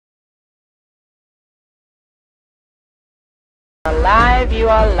live, you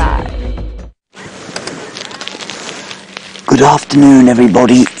are live. Good afternoon,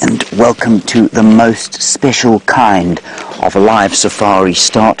 everybody, and welcome to the most special kind of a live safari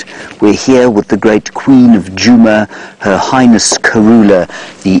start. We're here with the great Queen of Djuma, Her Highness Karula,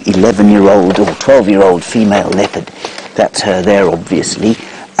 the 11-year-old or 12-year-old female leopard. That's her there, obviously.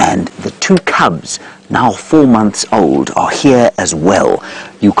 And the two cubs, now 4 months old, are here as well.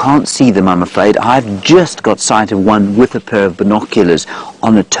 You can't see them, I'm afraid. I've just got sight of one with a pair of binoculars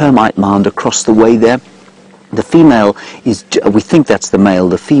on a termite mound across the way there. The female is, we think that's the male,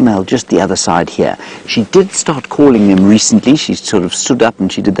 the female just the other side here. She did start calling them recently. She sort of stood up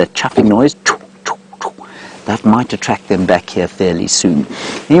and she did that chuffing noise. That might attract them back here fairly soon.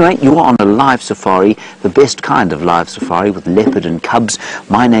 Anyway, you are on a live safari, the best kind of live safari with leopard and cubs.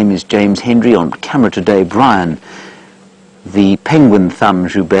 My name is James Hendry. On camera today, Brian, the penguin thumb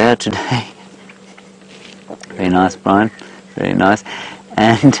Joubert today. Very nice, Brian. Very nice.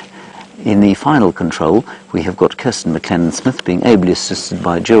 And in the final control, we have got Kirsten McLennan-Smith being ably assisted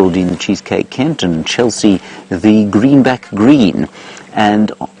by Geraldine the Cheesecake Kent and Chelsea the Greenback Green.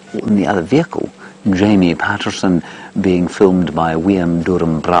 And in the other vehicle, Jamie Patterson being filmed by William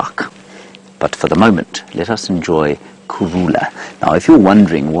Durham Brack. But for the moment, let us enjoy Karula. Now, if you're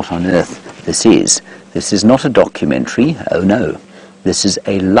wondering what on earth this is not a documentary. Oh no. This is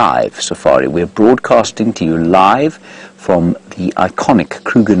a live safari. We're broadcasting to you live from the iconic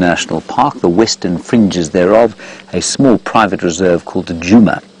Kruger National Park, the western fringes thereof, a small private reserve called the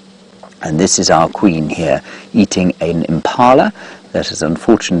Djuma. And this is our queen here, eating an impala that has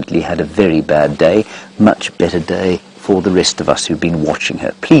unfortunately had a very bad day. Much better day for the rest of us who've been watching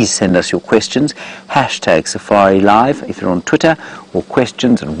her. Please send us your questions. Hashtag Safari Live if you're on Twitter, or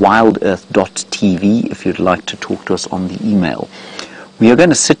questions at WildEarthTV if you'd like to talk to us on the email. We are going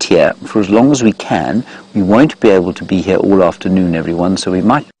to sit here for as long as we can. We won't be able to be here all afternoon, everyone, so we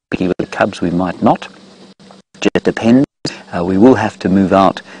might be here with the cubs, we might not. Just depends. We will have to move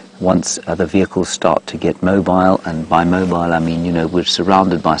out once the vehicles start to get mobile, and by mobile I mean, you know, we're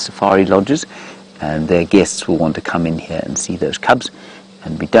surrounded by safari lodges, and their guests will want to come in here and see those cubs.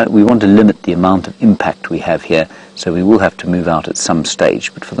 And we want to limit the amount of impact we have here, so we will have to move out at some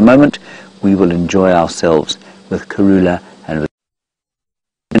stage. But for the moment, we will enjoy ourselves with Karula and with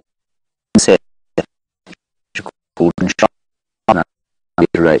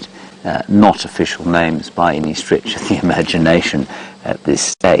not official names by any stretch of the imagination at this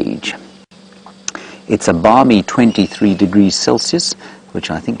stage. It's a balmy 23 degrees Celsius, which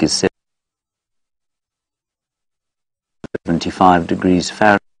I think is 75 degrees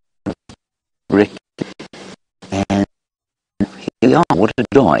Fahrenheit. And here we are. What a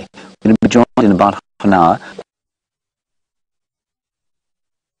joy. We're going to be joined in about half an hour.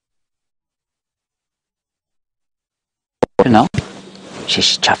 Now,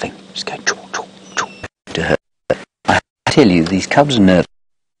 she's chuffing. She's going choo, choo, choo to her. I tell you, these cubs are nervous.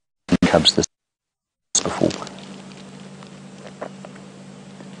 Cubs this before.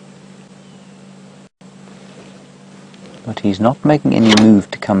 But he's not making any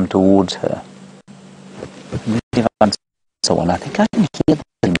move to come towards her. So on, I think I can hear the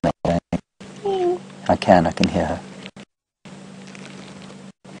I can hear her.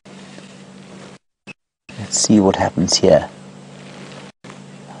 Let's see what happens here.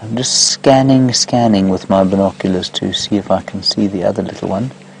 I'm just scanning with my binoculars to see if I can see the other little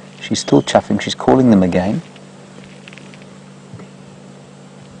one. She's still chuffing. She's calling them again.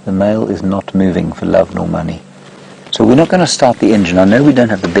 The male is not moving for love nor money. So we're not going to start the engine. I know we don't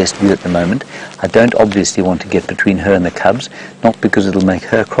have the best view at the moment. I don't obviously want to get between her and the cubs, not because it'll make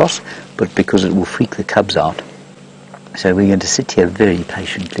her cross, but because it will freak the cubs out. So we're going to sit here very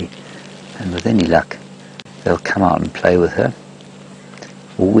patiently, and with any luck, they'll come out and play with her,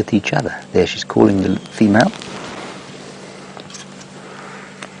 or with each other. There, she's calling the female.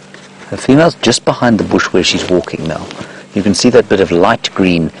 The female's just behind the bush where she's walking now. You can see that bit of light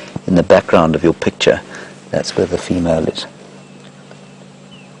green in the background of your picture. That's where the female is.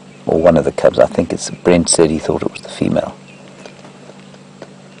 Or one of the cubs. I think it's, Brent said he thought it was the female.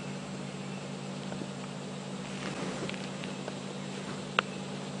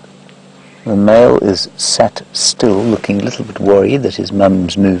 The male is sat still, looking a little bit worried that his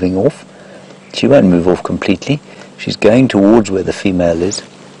mum's moving off. She won't move off completely. She's going towards where the female is.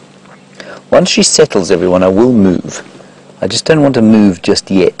 Once she settles, everyone, I will move. I just don't want to move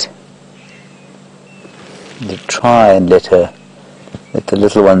just yet. To try and let the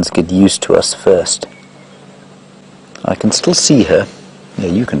little ones get used to us first. I can still see her. Yeah,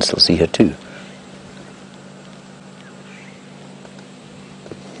 you can still see her too.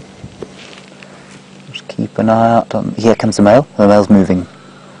 Just keep an eye out on... Here comes the male. The male's moving.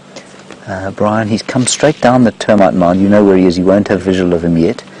 Brian, he's come straight down the termite mound. You know where he is. You won't have visual of him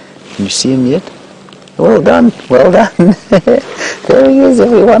yet. Can you see him yet? Well done. Well done. There he is,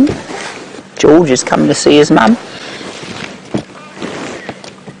 everyone. George is coming to see his mum.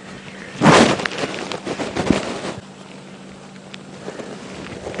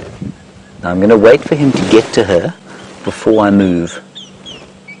 Now I'm going to wait for him to get to her before I move.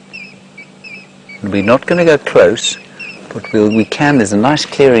 And we're not going to go close, but we can. There's a nice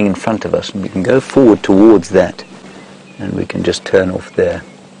clearing in front of us, and we can go forward towards that, and we can just turn off there.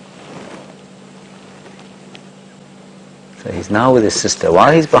 So he's now with his sister.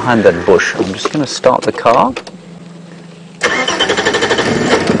 While he's behind that bush, I'm just going to start the car.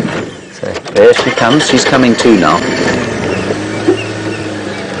 So there she comes. She's coming too now.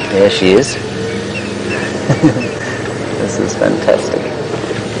 There she is. This is fantastic.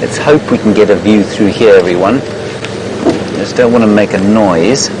 Let's hope we can get a view through here, everyone. Just don't want to make a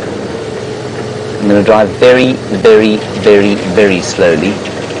noise. I'm going to drive very, very, very, very slowly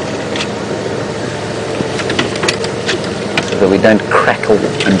so that we don't crackle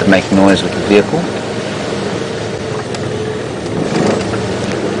and make noise with the vehicle.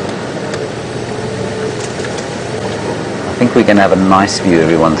 I think we can have a nice view,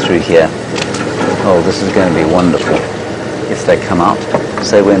 everyone, through here. Oh, this is going to be wonderful if they come out.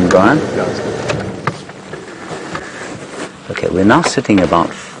 Say when, Brian? Okay, we're now sitting about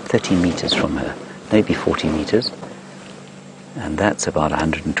 30 meters from her, maybe 40 meters, and that's about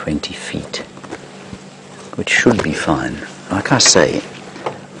 120 feet, which should be fine. Like I say,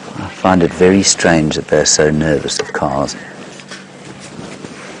 I find it very strange that they're so nervous of cars.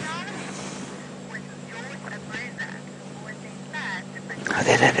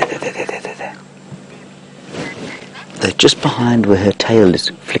 They're just behind where her tail is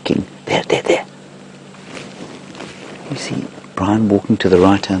flicking. There. You see Brian walking to the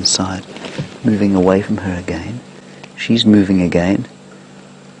right-hand side, moving away from her again. She's moving again.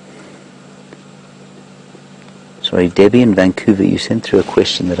 Sorry, Debbie in Vancouver, you sent through a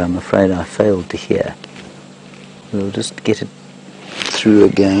question that I'm afraid I failed to hear. We'll just get it through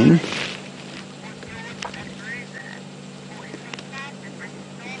again.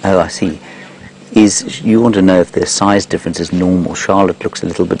 Oh, I see. You want to know if their size difference is normal. Charlotte looks a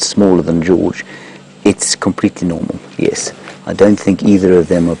little bit smaller than George. It's completely normal, yes. I don't think either of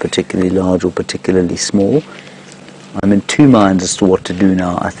them are particularly large or particularly small. I'm in two minds as to what to do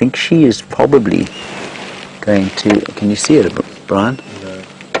now. I think she is probably going to... Can you see it, Brian? No.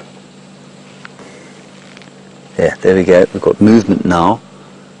 There we go. We've got movement now.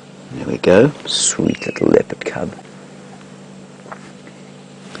 There we go. Sweet little leopard cub.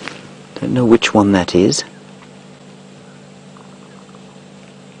 Don't know which one that is.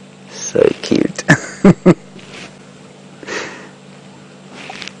 So cute.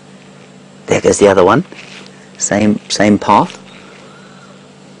 There goes the other one. Same path.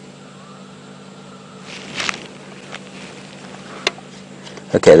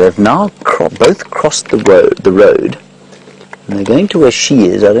 Okay, they've now both crossed the road, and they're going to where she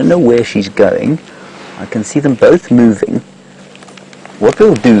is. I don't know where she's going. I can see them both moving. What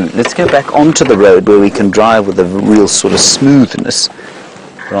we'll do, let's go back onto the road where we can drive with a real sort of smoothness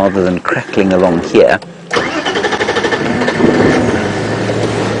rather than crackling along here.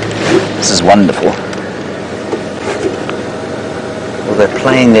 This is wonderful. Well, they're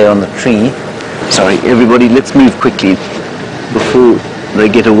playing there on the tree. Sorry, everybody, let's move quickly before they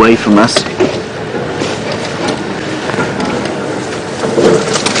get away from us.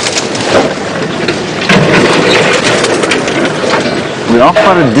 We are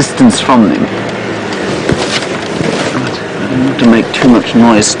quite a distance from them. I don't want to make too much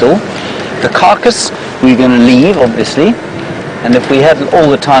noise still. The carcass we're going to leave, obviously, and if we had all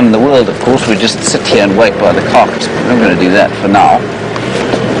the time in the world, of course, we'd just sit here and wait by the carcass, but we're not going to do that for now.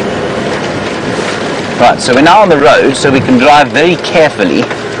 Right, so we're now on the road, so we can drive very carefully.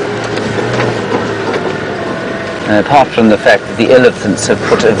 Apart from the fact that the elephants have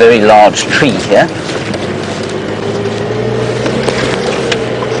put a very large tree here.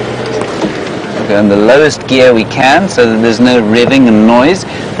 In the lowest gear we can so that there's no revving and noise.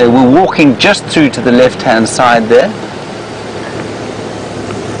 We're walking just through to the left hand side there.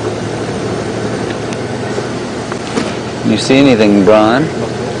 You see anything, Brian?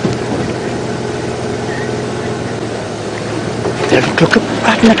 There, look,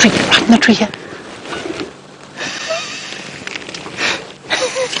 right in the tree here.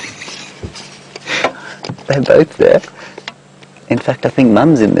 They're both there. In fact, I think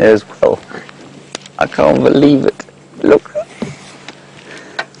Mum's in there as well. I can't believe it. Look.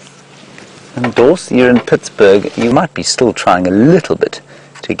 And Dorse, you're in Pittsburgh. You might be still trying a little bit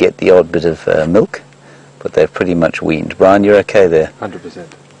to get the odd bit of milk, but they're pretty much weaned. Brian, you're okay there? 100%.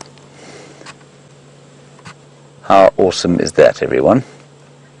 How awesome is that, everyone?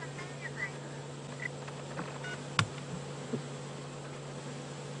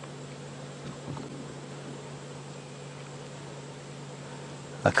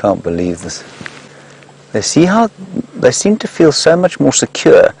 I can't believe this. See how they seem to feel so much more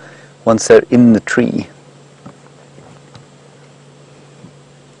secure once they're in the tree.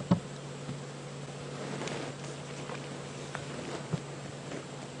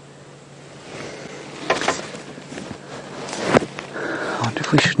 I wonder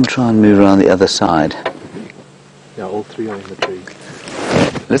if we shouldn't try and move around the other side. Yeah, all three are in the tree.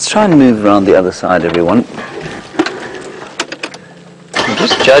 Let's try and move around the other side, everyone. And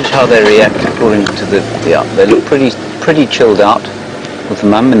just judge how they react according to the... Yeah, they look pretty chilled out with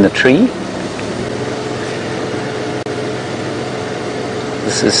Mum in the tree.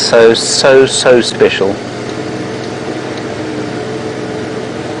 This is so special.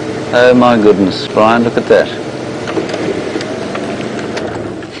 Oh my goodness, Brian, look at that.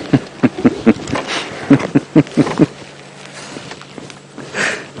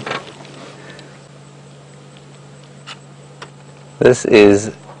 This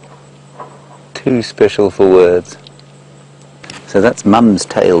is too special for words. So that's Mum's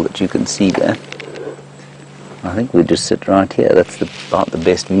tail that you can see there. I think we just sit right here. That's about the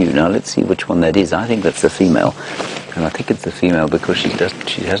best view. Now let's see which one that is. I think that's the female, and I think it's the female because she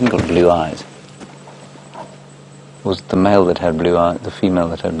hasn't got blue eyes. Was it the male that had blue eyes? The female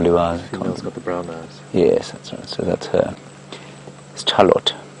that had blue eyes? The female's got the brown eyes. Yes, that's right. So that's her. It's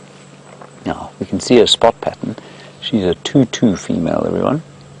Charlotte. Now we can see her spot pattern. She's a 2-2 female, everyone.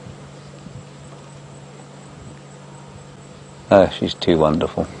 Oh, she's too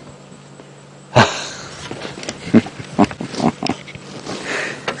wonderful.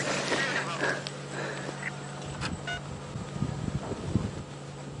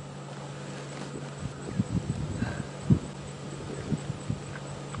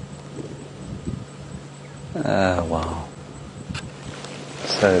 Oh, wow.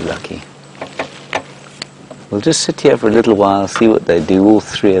 So lucky. We'll just sit here for a little while, see what they do. All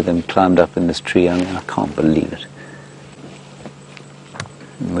three of them climbed up in this tree. I mean, I can't believe it.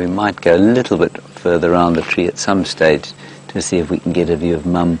 We might go a little bit further around the tree at some stage to see if we can get a view of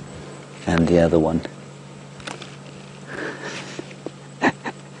Mum and the other one.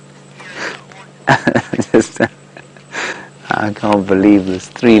 I can't believe there's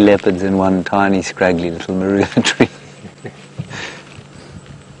 3 leopards in one tiny scraggly little marula tree.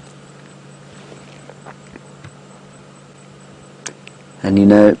 And you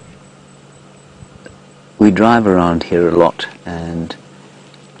know, we drive around here a lot and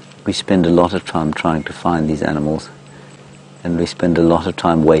we spend a lot of time trying to find these animals, and we spend a lot of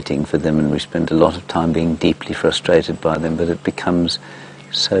time waiting for them, and we spend a lot of time being deeply frustrated by them, but it becomes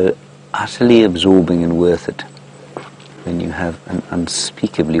so utterly absorbing and worth it when you have an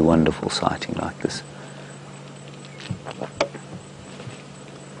unspeakably wonderful sighting like this.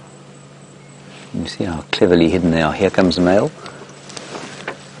 You see how cleverly hidden they are. Here comes the male.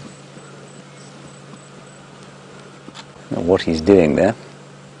 Now what he's doing there.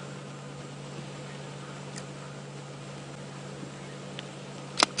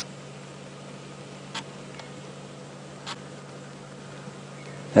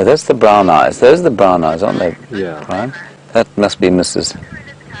 Now that's the brown eyes. Those are the brown eyes, aren't they? Yeah. Brian? That must be Mrs.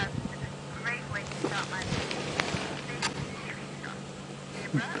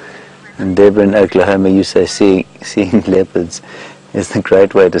 And Deborah in Oklahoma, you say seeing leopards is the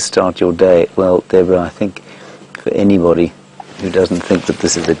great way to start your day. Well, Deborah, I think for anybody who doesn't think that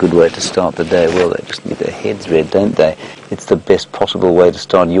this is a good way to start the day, well, they just need their heads read, don't they? It's the best possible way to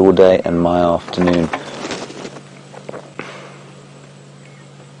start your day and my afternoon.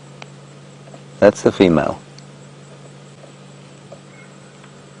 That's the female.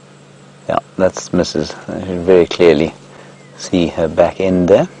 Yeah, that's Mrs. I can very clearly see her back end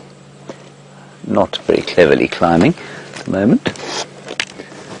there. Not very cleverly climbing at the moment.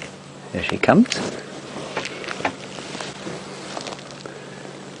 There she comes.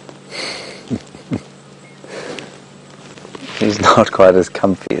 She's not quite as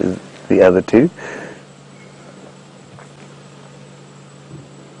comfy as the other two.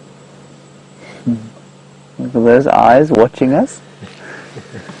 Look at those eyes watching us.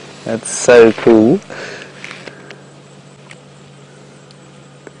 That's so cool.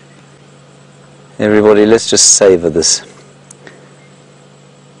 Everybody, let's just savour this.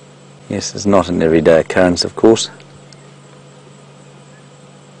 Yes, it's not an everyday occurrence, of course.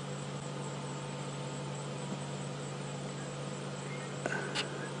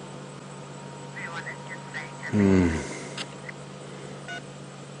 I'm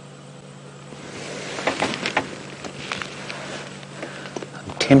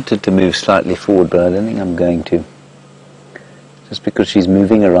tempted to move slightly forward, but I don't think I'm going to. Just because she's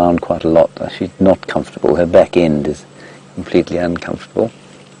moving around quite a lot. She's not comfortable. Her back end is completely uncomfortable.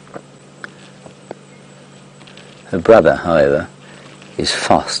 Her brother, however, is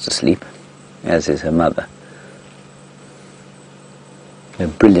fast asleep, as is her mother. A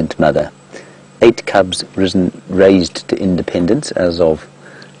brilliant mother. 8 cubs raised to independence as of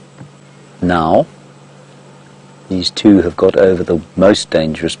now. These 2 have got over the most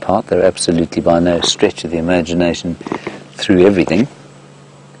dangerous part. They're absolutely by no stretch of the imagination through everything,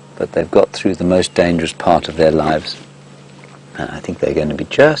 but they've got through the most dangerous part of their lives. And I think they're going to be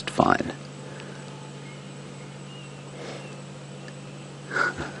just fine.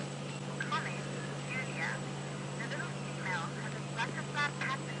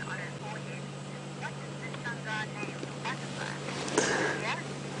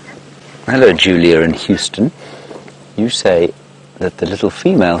 Hello, Julia in Houston. You say that the little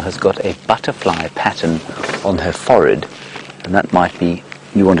female has got a butterfly pattern on her forehead, and that might be,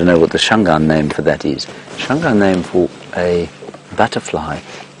 you want to know what the Shangaan name for that is. Shangaan name for a butterfly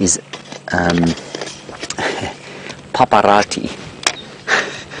is paparati.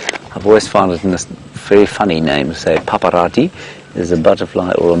 I've always found it a very funny name to say paparati is a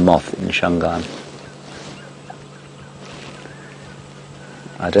butterfly or a moth in Shangaan.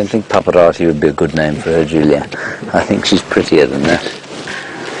 I don't think paparazzi would be a good name for her, Julia. I think she's prettier than that.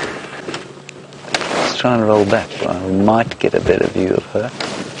 Let's try and roll back, but I might get a better view of her.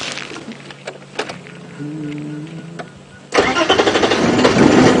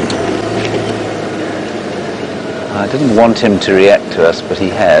 I didn't want him to react to us, but he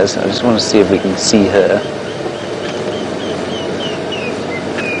has. I just want to see if we can see her.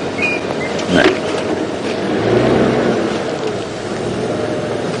 No.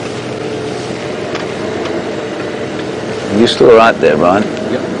 You still right there, Brian?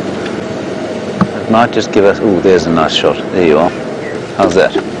 Yep. It might just give us... Oh, there's a nice shot. There you are. How's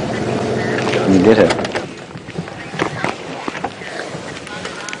that? Can you get her?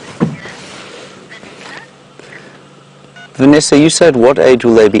 Vanessa, you said what age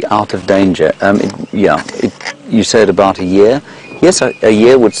will they be out of danger? You said about a year. Yes, a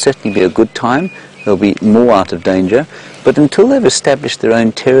year would certainly be a good time. They'll be more out of danger. But until they've established their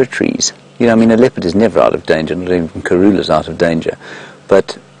own territories... You know, I mean, a leopard is never out of danger, not even Karula's out of danger.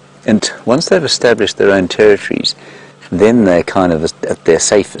 And once they've established their own territories, then they're kind of at their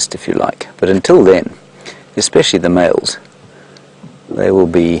safest, if you like. But until then, especially the males, they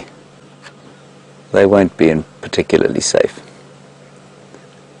won't be particularly safe.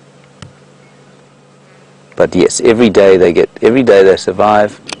 But yes, every day they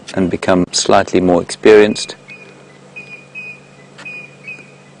survive and become slightly more experienced.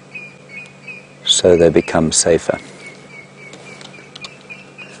 So they become safer.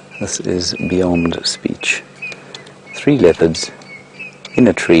 This is beyond speech. 3 leopards in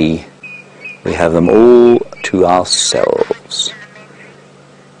a tree. We have them all to ourselves.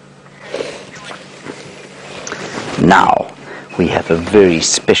 Now we have a very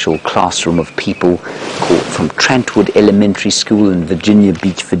special classroom of people from Trantwood Elementary School in Virginia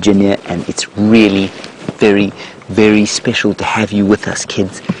Beach, Virginia, and it's really very, very special to have you with us,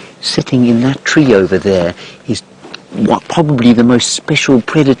 kids. Sitting in that tree over there is probably the most special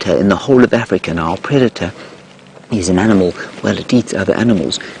predator in the whole of Africa. Now, our predator is an animal, well, it eats other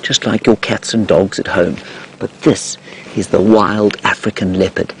animals, just like your cats and dogs at home. But this is the wild African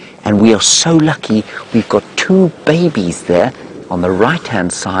leopard, and we are so lucky we've got 2 babies there. On the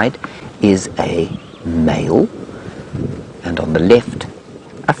right-hand side is a male, and on the left,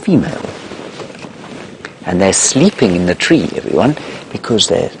 a female. And they're sleeping in the tree, everyone, because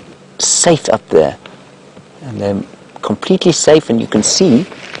they're safe up there, and they're completely safe. And you can see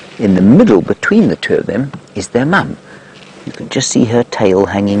in the middle between the 2 of them is their mum. You can just see her tail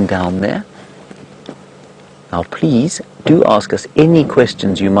hanging down there. Now please do ask us any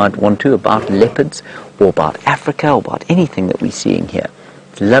questions you might want to about leopards or about Africa or about anything that we're seeing here.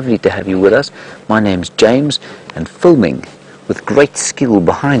 It's lovely to have you with us. My name's James, and filming with great skill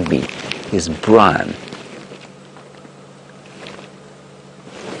behind me is Brian.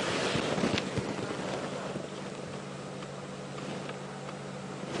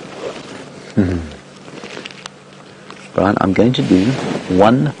 Brian, I'm going to do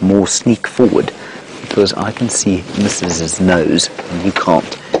one more sneak forward because I can see Mrs.'s nose and you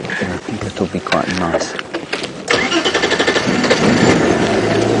can't, and I think it'll be quite nice.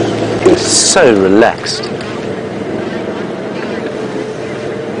 So relaxed.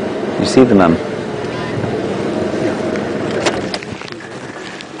 You see the mum?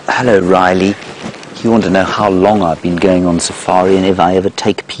 Hello, Riley. You want to know how long I've been going on safari and if I ever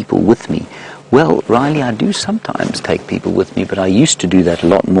take people with me? Well, Riley, I do sometimes take people with me, but I used to do that a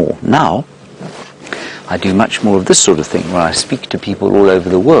lot more. Now, I do much more of this sort of thing, where I speak to people all over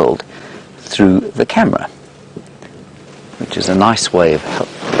the world through the camera, which is a nice way of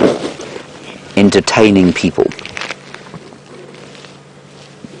entertaining people.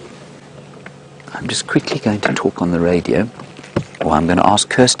 I'm just quickly going to talk on the radio, or I'm going to ask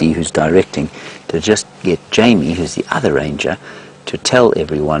Kirsty, who's directing, to just get Jamie, who's the other ranger, to tell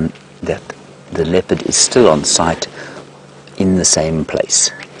everyone that the leopard is still on site in the same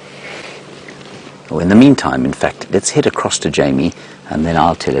place. Or in the meantime, in fact, let's head across to Jamie, and then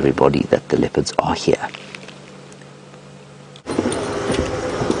I'll tell everybody that the leopards are here.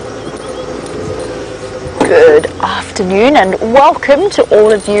 Good afternoon and welcome to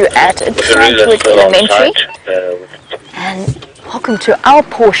all of you at Trantwood Elementary, and welcome to our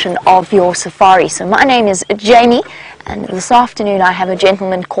portion of your safari. So my name is Jamie, and this afternoon I have a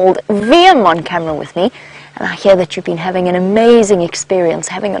gentleman called VM on camera with me, and I hear that you've been having an amazing experience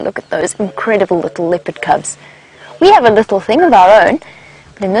having a look at those incredible little leopard cubs. We have a little thing of our own,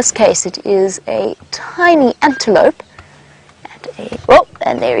 but in this case it is a tiny antelope,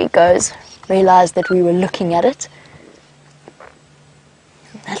 and there he goes. Realized that we were looking at it.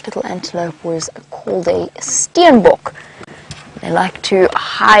 That little antelope was called a steenbok. They like to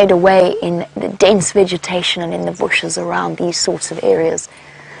hide away in the dense vegetation and in the bushes around these sorts of areas.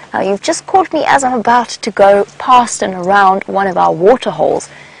 Now, you've just caught me as I'm about to go past and around one of our water holes,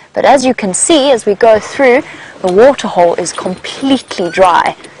 but as you can see as we go through, the water hole is completely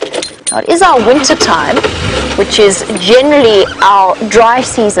dry. Now, it is our winter time, which is generally our dry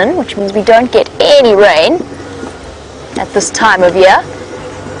season, which means we don't get any rain at this time of year.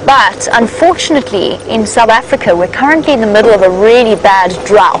 But unfortunately, in South Africa, we're currently in the middle of a really bad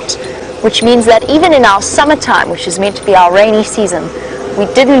drought, which means that even in our summertime, which is meant to be our rainy season,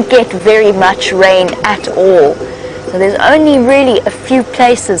 we didn't get very much rain at all. So there's only really a few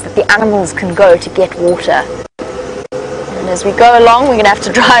places that the animals can go to get water. And as we go along, we're going to have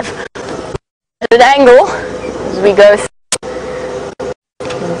to drive at an angle as we go through.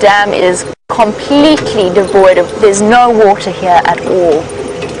 The dam is completely devoid of, there's no water here at all.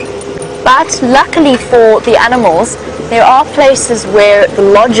 But luckily for the animals, there are places where the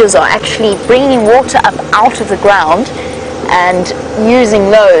lodges are actually bringing water up out of the ground and using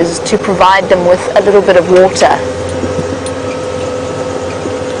those to provide them with a little bit of water.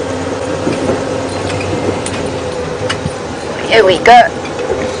 Here we go.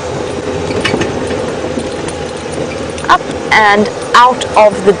 Up and out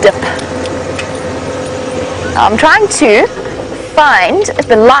of the dip. I'm trying to find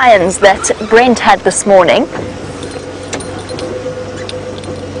the lions that Brent had this morning.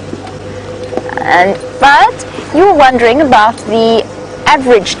 But you were wondering about the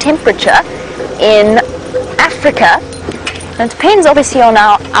average temperature in Africa. And it depends obviously on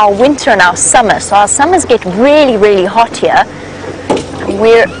our winter and our summer. So our summers get really, really hot here.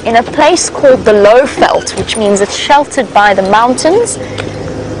 We're in a place called the Lowveld, which means it's sheltered by the mountains,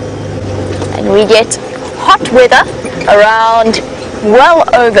 and we get hot weather around well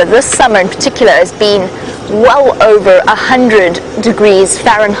over, this summer in particular has been well over 100 degrees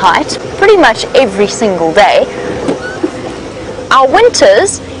Fahrenheit pretty much every single day. Our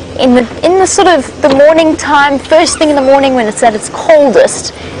winters in the sort of the morning time, first thing in the morning when it's at its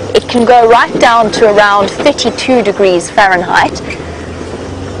coldest, it can go right down to around 32 degrees Fahrenheit.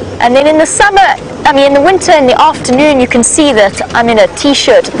 And then in the summer, in the winter, in the afternoon, you can see that I'm in a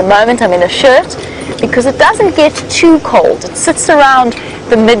t-shirt at the moment, I'm in a shirt, because it doesn't get too cold. It sits around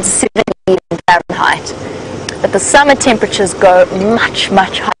the mid-70s Fahrenheit. But the summer temperatures go much,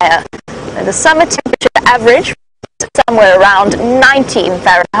 much higher. And the summer temperature average is somewhere around 90 in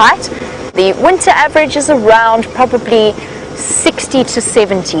Fahrenheit. The winter average is around probably 60 to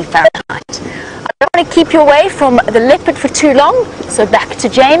 70 Fahrenheit. I don't want to keep you away from the leopard for too long, so back to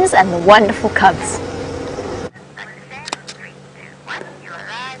James and the wonderful cubs.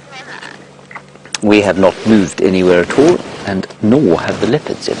 We have not moved anywhere at all, and nor have the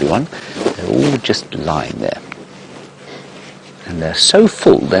leopards, everyone. They're all just lying there. And they're so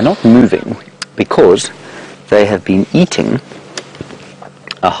full, they're not moving, because they have been eating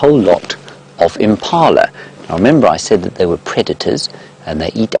a whole lot of impala. Now remember I said that they were predators, and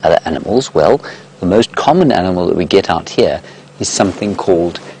they eat other animals. Well, the most common animal that we get out here is something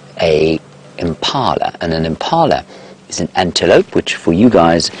called an impala, and an impala is an antelope, which for you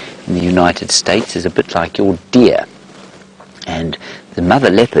guys in the United States is a bit like your deer. And the mother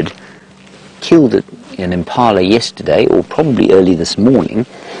leopard killed an impala yesterday, or probably early this morning,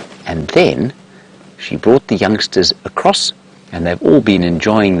 And then she brought the youngsters across, and they've all been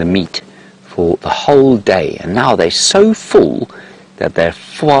enjoying the meat for the whole day, and now they're so full that they're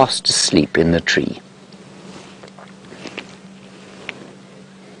fast asleep in the tree.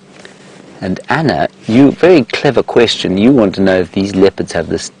 And Anna, you, very clever question, you want to know if these leopards have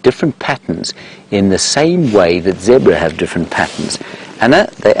this different patterns in the same way that zebra have different patterns. Anna,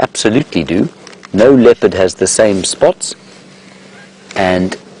 they absolutely do. No leopard has the same spots,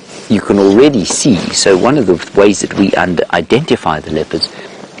 and you can already see, so one of the ways that we identify the leopards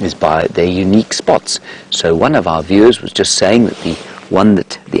is by their unique spots. So one of our viewers was just saying that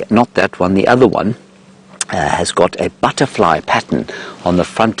the other one has got a butterfly pattern on the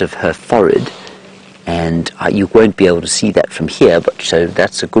front of her forehead, and you won't be able to see that from here, but so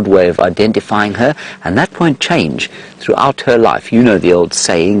that's a good way of identifying her, and that won't change throughout her life. You know the old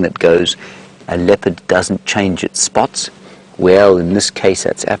saying that goes, a leopard doesn't change its spots. Well, in this case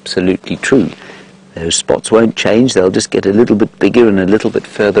that's absolutely true. Those spots won't change, they'll just get a little bit bigger and a little bit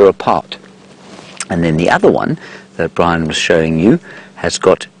further apart. And then the other one that Brian was showing you has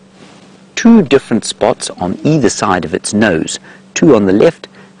got 2 different spots on either side of its nose, 2 on the left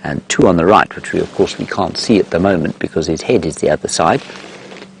and 2 on the right, which of course we can't see at the moment because his head is the other side,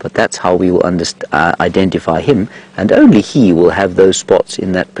 but that's how we will identify him, and only he will have those spots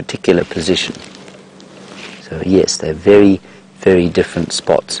in that particular position. So yes, they're very, very different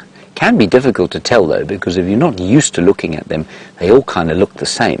spots. Can be difficult to tell though, because if you're not used to looking at them, they all kind of look the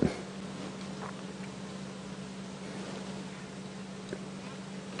same.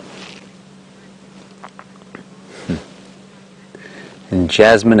 And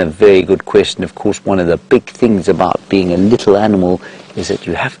Jasmine, a very good question. Of course, one of the big things about being a little animal is that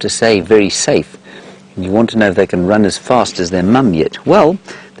you have to stay very safe. And you want to know if they can run as fast as their mum yet. Well,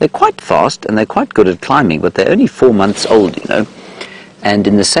 they're quite fast and they're quite good at climbing, but they're only 4 months old, you know. And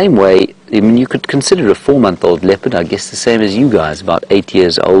in the same way, I mean, you could consider a 4-month-old leopard, I guess, the same as you guys, about 8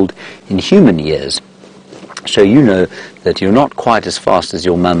 years old in human years. So you know that you're not quite as fast as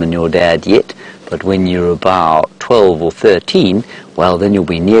your mum and your dad yet, but when you're about 12 or 13, well, then you'll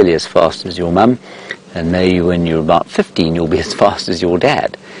be nearly as fast as your mum, and maybe when you're about 15, you'll be as fast as your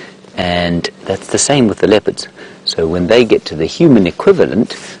dad. And that's the same with the leopards. So when they get to the human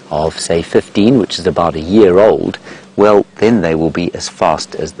equivalent of, say, 15, which is about a year old, well, then they will be as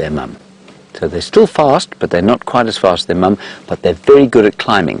fast as their mum. So they're still fast, but they're not quite as fast as their mum, but they're very good at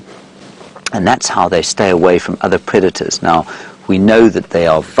climbing. And that's how they stay away from other predators. Now, we know that they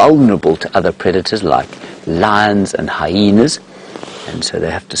are vulnerable to other predators like lions and hyenas, and so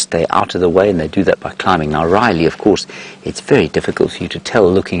they have to stay out of the way, and they do that by climbing. Now, Riley, of course, it's very difficult for you to tell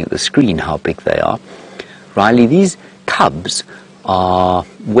looking at the screen how big they are. Riley, these cubs are,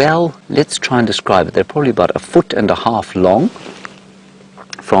 well, let's try and describe it. They're probably about 1.5 feet long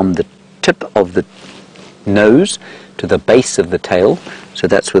from the tip of the nose to the base of the tail. So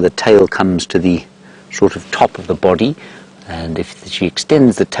that's where the tail comes to the sort of top of the body. And if she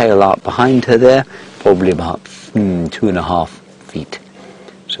extends the tail out behind her there, probably about 2.5 feet.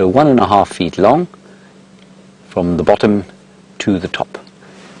 So 1.5 feet long from the bottom to the top.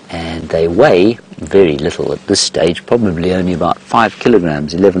 And they weigh very little at this stage, probably only about 5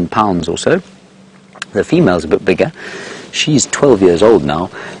 kilograms, 11 pounds or so. The female's a bit bigger. She's 12 years old now,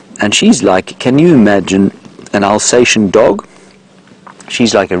 and she's like, can you imagine an Alsatian dog?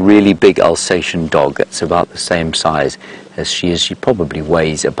 She's like a really big Alsatian dog. That's about the same size as she is. She probably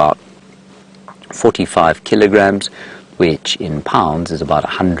weighs about 45 kilograms, which in pounds is about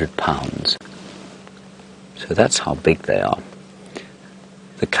 100 pounds. So that's how big they are.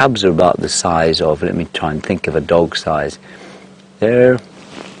 The cubs are about the size of, let me try and think of a dog size. They're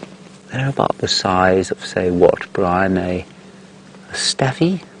about the size of, say, what, Brian, a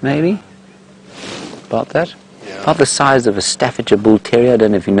Staffy, maybe? About that? Yeah. About the size of a Staffordshire Bull Terrier. I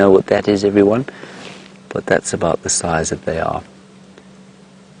don't know if you know what that is, everyone, but that's about the size that they are.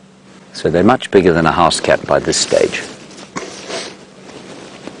 So they're much bigger than a house cat by this stage.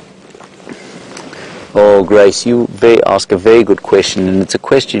 Oh, Grace, you ask a very good question, and it's a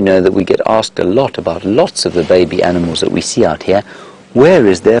question, you know, that we get asked a lot about lots of the baby animals that we see out here. Where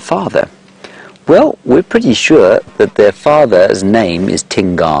is their father? Well, we're pretty sure that their father's name is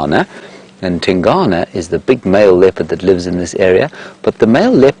Tingana, and Tingana is the big male leopard that lives in this area, but the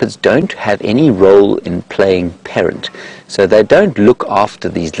male leopards don't have any role in playing parent, so they don't look after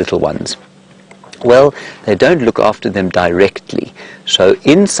these little ones. Well, they don't look after them directly. So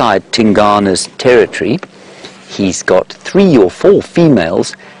inside Tingana's territory, he's got 3 or 4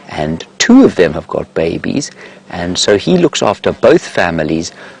 females, and 2 of them have got babies, and so he looks after both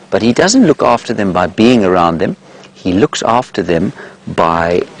families, but he doesn't look after them by being around them. he looks after them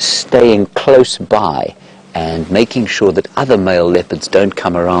by staying close by and making sure that other male leopards don't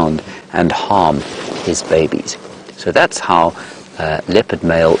come around and harm his babies. So that's how leopard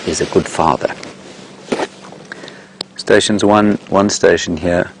male is a good father. Stations one station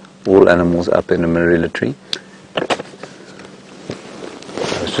here, all animals up in a marilla tree. I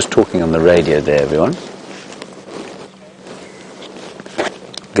was just talking on the radio there, everyone.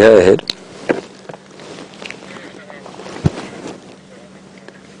 Go ahead.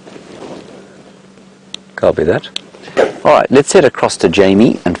 Copy that. Alright, let's head across to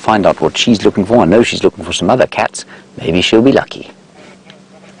Jamie and find out what she's looking for. I know she's looking for some other cats. Maybe she'll be lucky.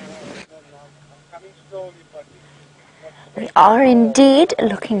 We are indeed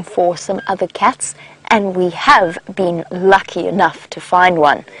looking for some other cats, and we have been lucky enough to find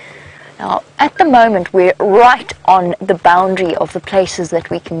one. Now, at the moment, we're right on the boundary of the places that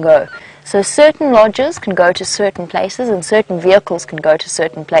we can go. So certain lodges can go to certain places and certain vehicles can go to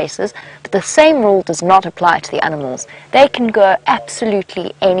certain places, but the same rule does not apply to the animals. They can go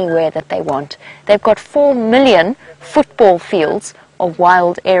absolutely anywhere that they want. They've got 4 million football fields of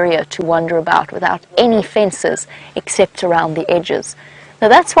wild area to wander about without any fences except around the edges. Now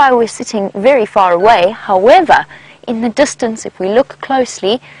that's why we're sitting very far away. However, in the distance, if we look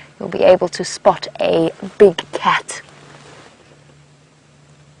closely, you'll be able to spot a big cat.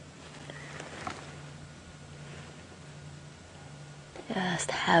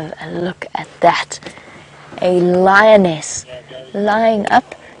 Just have a look at that. A lioness lying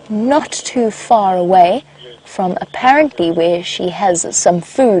up not too far away from apparently where she has some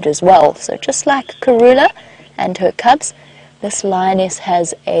food as well. So just like Karula and her cubs, this lioness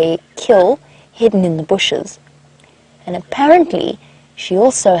has a kill hidden in the bushes. And apparently she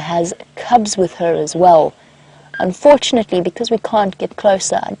also has cubs with her as well. Unfortunately, because we can't get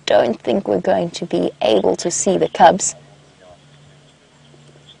closer, I don't think we're going to be able to see the cubs.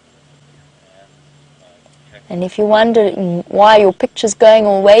 And if you're wondering why your picture's going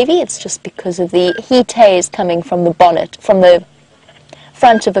all wavy, it's just because of the heat haze coming from the bonnet, from the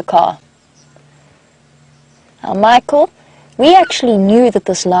front of the car. Now, Michael, we actually knew that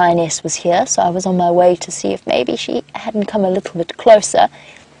this lioness was here, so I was on my way to see if maybe she hadn't come a little bit closer.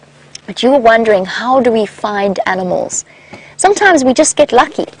 But you were wondering, how do we find animals? Sometimes we just get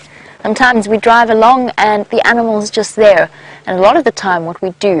lucky. Sometimes we drive along and the animal's just there. And a lot of the time what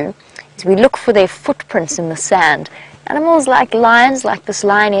we do is we look for their footprints in the sand. Animals like lions, like this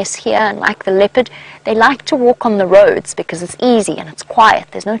lioness here, and like the leopard, they like to walk on the roads because it's easy and it's quiet.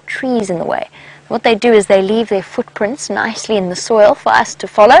 There's no trees in the way. What they do is they leave their footprints nicely in the soil for us to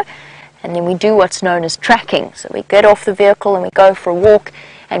follow, and then we do what's known as tracking. So we get off the vehicle and we go for a walk,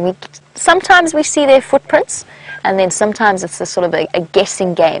 and sometimes we see their footprints, and then sometimes it's a sort of a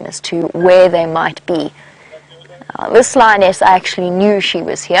guessing game as to where they might be. This lioness, I actually knew she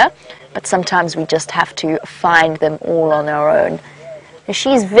was here, but sometimes we just have to find them all on our own.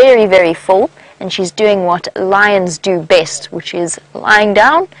 She's very, very full, and she's doing what lions do best, which is lying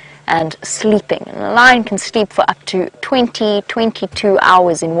down and sleeping. And a lion can sleep for up to 20, 22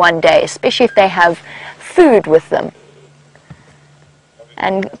 hours in one day, especially if they have food with them.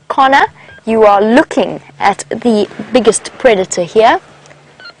 And Connor, you are looking at the biggest predator here,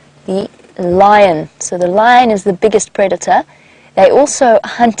 the lion. So the lion is the biggest predator. They also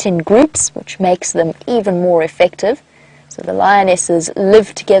hunt in groups, which makes them even more effective. So the lionesses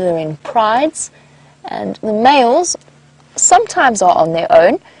live together in prides, and the males sometimes are on their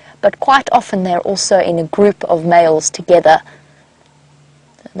own, but quite often they're also in a group of males together.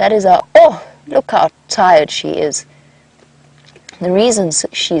 That is oh, look how tired she is. The reason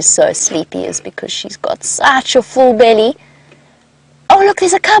she's so sleepy is because she's got such a full belly. Oh, look,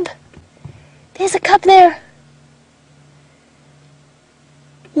 there's a cub. There's a cub there.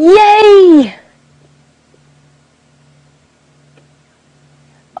 Yay!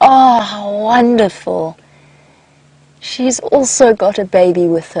 Oh, how wonderful. She's also got a baby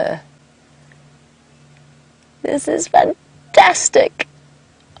with her. This is fantastic.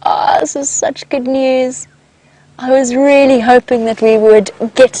 Oh, this is such good news. I was really hoping that we would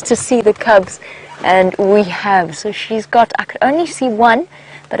get to see the cubs, and we have. So she's got, I could only see one,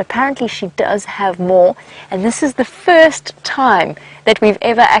 but apparently she does have more. And this is the first time that we've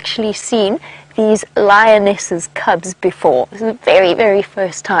ever actually seen these lionesses' cubs before. This is the very, very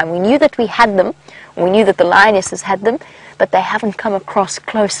first time. We knew that we had them, we knew that the lionesses had them, but they haven't come across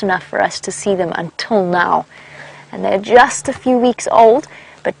close enough for us to see them until now. And they're just a few weeks old,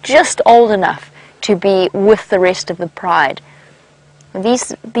 but just old enough to be with the rest of the pride.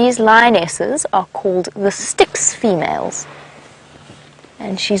 These lionesses are called the Styx females.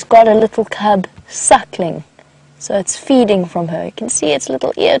 And she's got a little cub suckling. So it's feeding from her. You can see its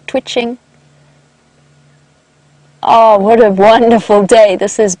little ear twitching. Oh, what a wonderful day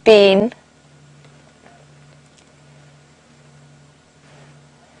this has been.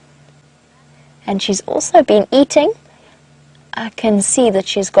 And she's also been eating. I can see that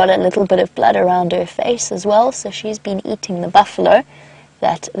she's got a little bit of blood around her face as well, so she's been eating the buffalo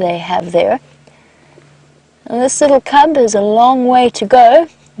that they have there. And this little cub is a long way to go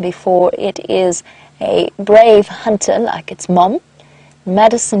before it is a brave hunter like its mom.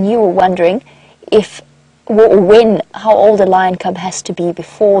 Madison, you were wondering how old a lion cub has to be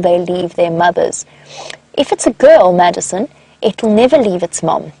before they leave their mothers. If it's a girl, Madison, it will never leave its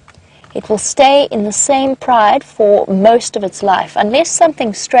mom. It will stay in the same pride for most of its life, unless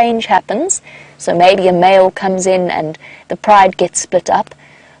something strange happens, so maybe a male comes in and the pride gets split up.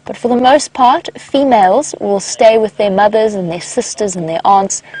 But for the most part, females will stay with their mothers and their sisters and their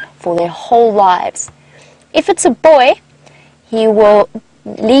aunts for their whole lives. If it's a boy, he will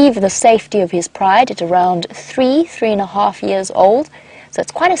leave the safety of his pride at around 3.5 years old, so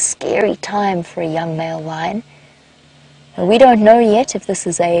it's quite a scary time for a young male lion. We don't know yet if this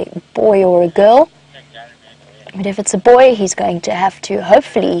is a boy or a girl, but if it's a boy, he's going to have to,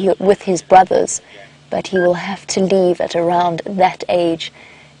 hopefully with his brothers, but he will have to leave at around that age.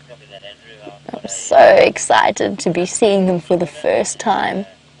 I'm so excited to be seeing him for the first time.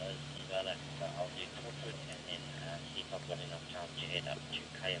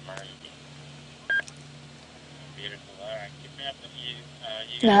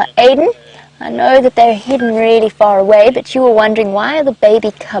 Now, Aiden, I know that they're hidden really far away, but you were wondering, why are the baby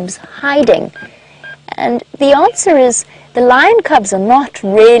cubs hiding? And the answer is the lion cubs are not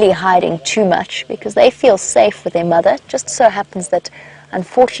really hiding too much because they feel safe with their mother. It just so happens that,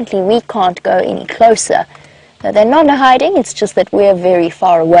 unfortunately, we can't go any closer. No, they're not hiding, it's just that we're very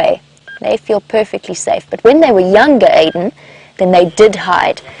far away. They feel perfectly safe. But when they were younger, Aiden, then they did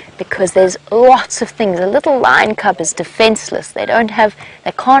hide because there's lots of things. A little lion cub is defenseless. They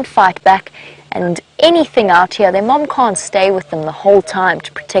can't fight back, and anything out here, their mom can't stay with them the whole time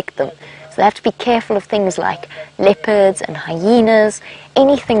to protect them. So they have to be careful of things like leopards and hyenas,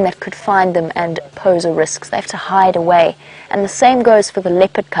 anything that could find them and pose a risk. So they have to hide away. And the same goes for the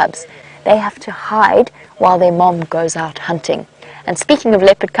leopard cubs. They have to hide while their mom goes out hunting. And speaking of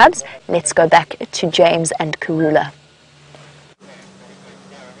leopard cubs, let's go back to James and Karula.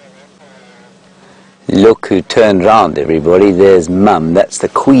 Look who turned round, everybody. There's Mum. That's the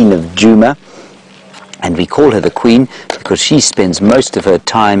Queen of Djuma. And we call her the Queen because she spends most of her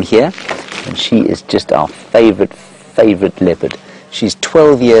time here. And she is just our favourite leopard. She's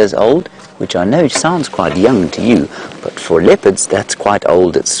 12 years old, which I know sounds quite young to you. But for leopards, that's quite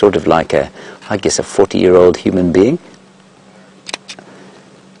old. It's sort of like I guess a 40-year-old human being.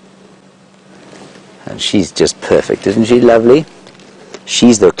 And she's just perfect, isn't she lovely?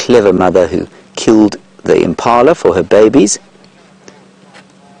 She's the clever mother who killed the impala for her babies.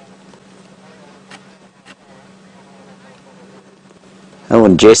 Oh,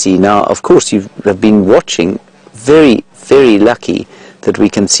 and Jessie, now of course you have been watching, very, very lucky that we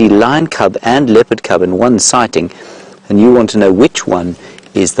can see lion cub and leopard cub in one sighting, and you want to know which one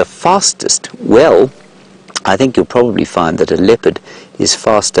is the fastest. Well, I think you'll probably find that a leopard is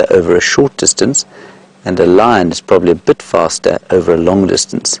faster over a short distance and a lion is probably a bit faster over a long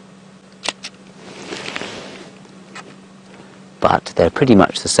distance. But they're pretty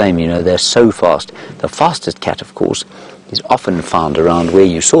much the same, you know, they're so fast. The fastest cat, of course, is often found around where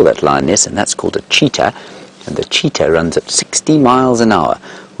you saw that lioness, and that's called a cheetah. And the cheetah runs at 60 miles an hour,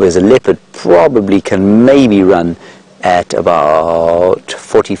 whereas a leopard probably can maybe run at about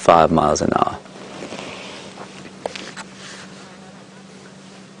 45 miles an hour.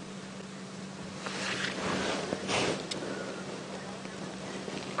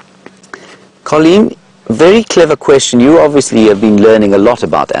 Colleen, very clever question. You obviously have been learning a lot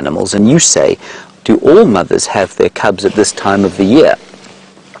about animals, and you say, do all mothers have their cubs at this time of the year?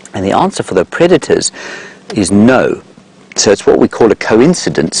 And the answer for the predators is no. So it's what we call a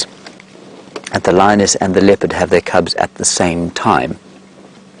coincidence that the lioness and the leopard have their cubs at the same time.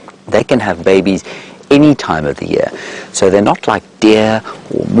 They can have babies any time of the year. So they're not like deer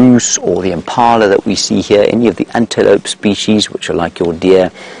or moose or the impala that we see here, any of the antelope species which are like your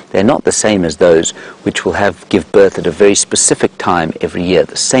deer. They're not the same as those which will give birth at a very specific time every year,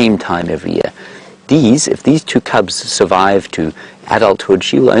 the same time every year. If these two cubs survive to adulthood,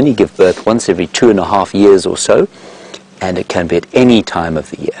 she will only give birth once every 2.5 years or so, and it can be at any time of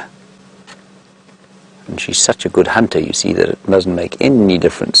the year. And she's such a good hunter, you see, that it doesn't make any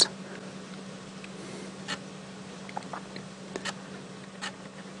difference.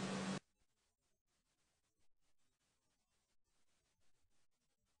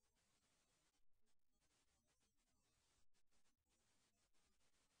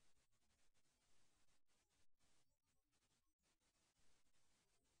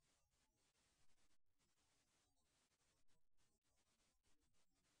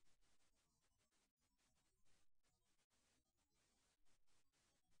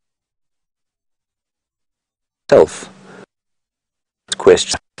 self.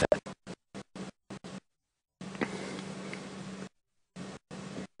 Question.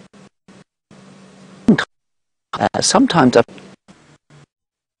 Sometimes I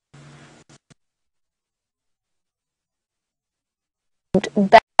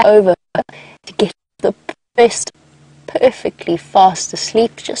back over to get the best, perfectly fast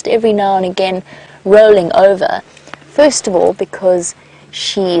asleep, just every now and again rolling over. First of all, because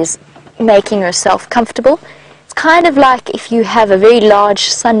she's making herself comfortable. It's kind of like if you have a very large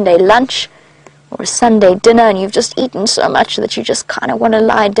Sunday lunch or a Sunday dinner and you've just eaten so much that you just kind of want to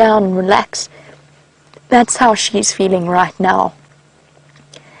lie down and relax. That's how she's feeling right now.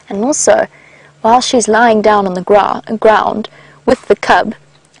 And also, while she's lying down on the ground with the cub,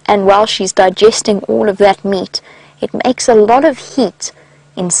 and while she's digesting all of that meat, it makes a lot of heat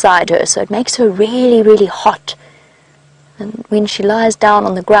inside her, so it makes her really, really hot. And when she lies down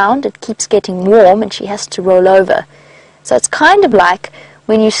on the ground, it keeps getting warm and she has to roll over. So it's kind of like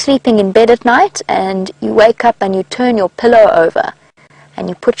when you're sleeping in bed at night and you wake up and you turn your pillow over and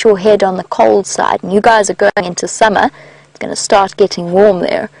you put your head on the cold side, and you guys are going into summer, it's going to start getting warm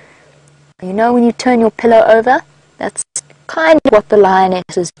there. You know, when you turn your pillow over, that's kind of what the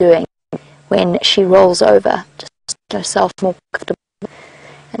lioness is doing when she rolls over, just to make herself more comfortable.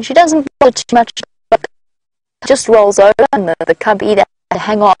 And she doesn't bother too much, just rolls over, and the cub either has to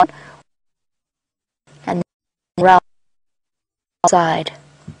hang on and round outside.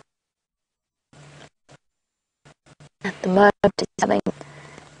 At the moment,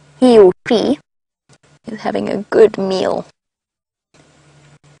 he or she is having a good meal.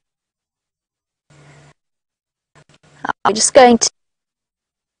 I'm just going to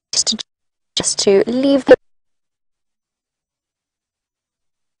leave the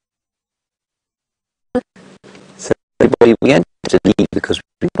So everybody, we had to leave because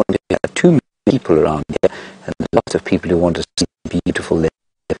we wanted to have too many people around here, and lots of people who want to see beautiful leopards.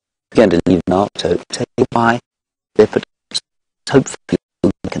 We're going to leave now, so say goodbye, leopard. Hopefully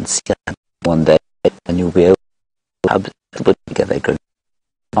you can see them one day, and you'll be able to have a bit together. Go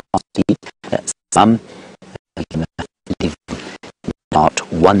fast, that's some. We can leave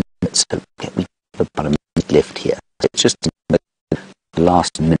about 1 minute, so we have about a minute left here. So it's just the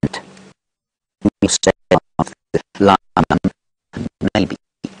last minute. We'll stay after the lion, and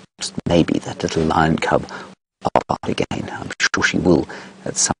maybe that little lion cub will pop out again. I'm sure she will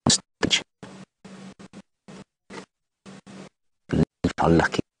at some stage. Believe how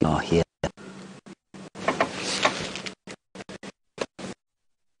lucky we are here.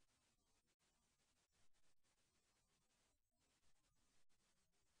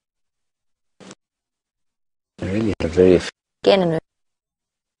 Really a very again.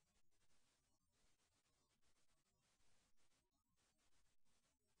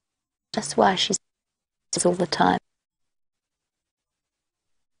 That's why she's all the time.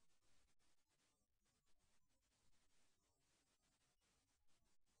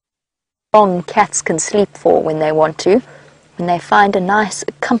 Long cats can sleep for when they want to. When they find a nice,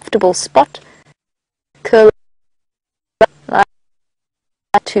 comfortable spot, curl up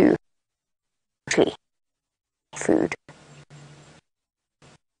to food.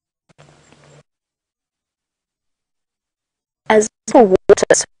 As for water,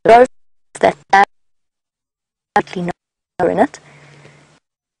 so both that absolutely no in it.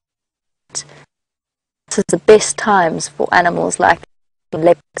 This is the best times for animals like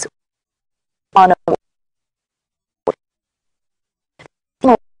leopards on a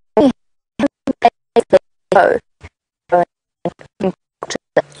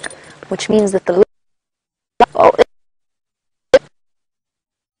which means that the oh,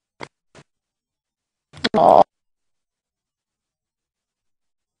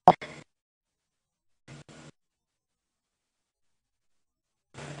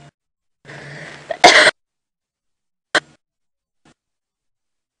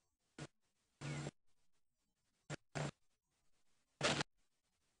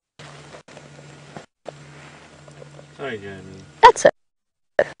 Sorry, Jeremy. that's it.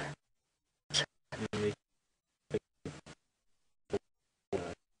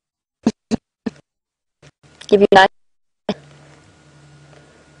 Give you a nice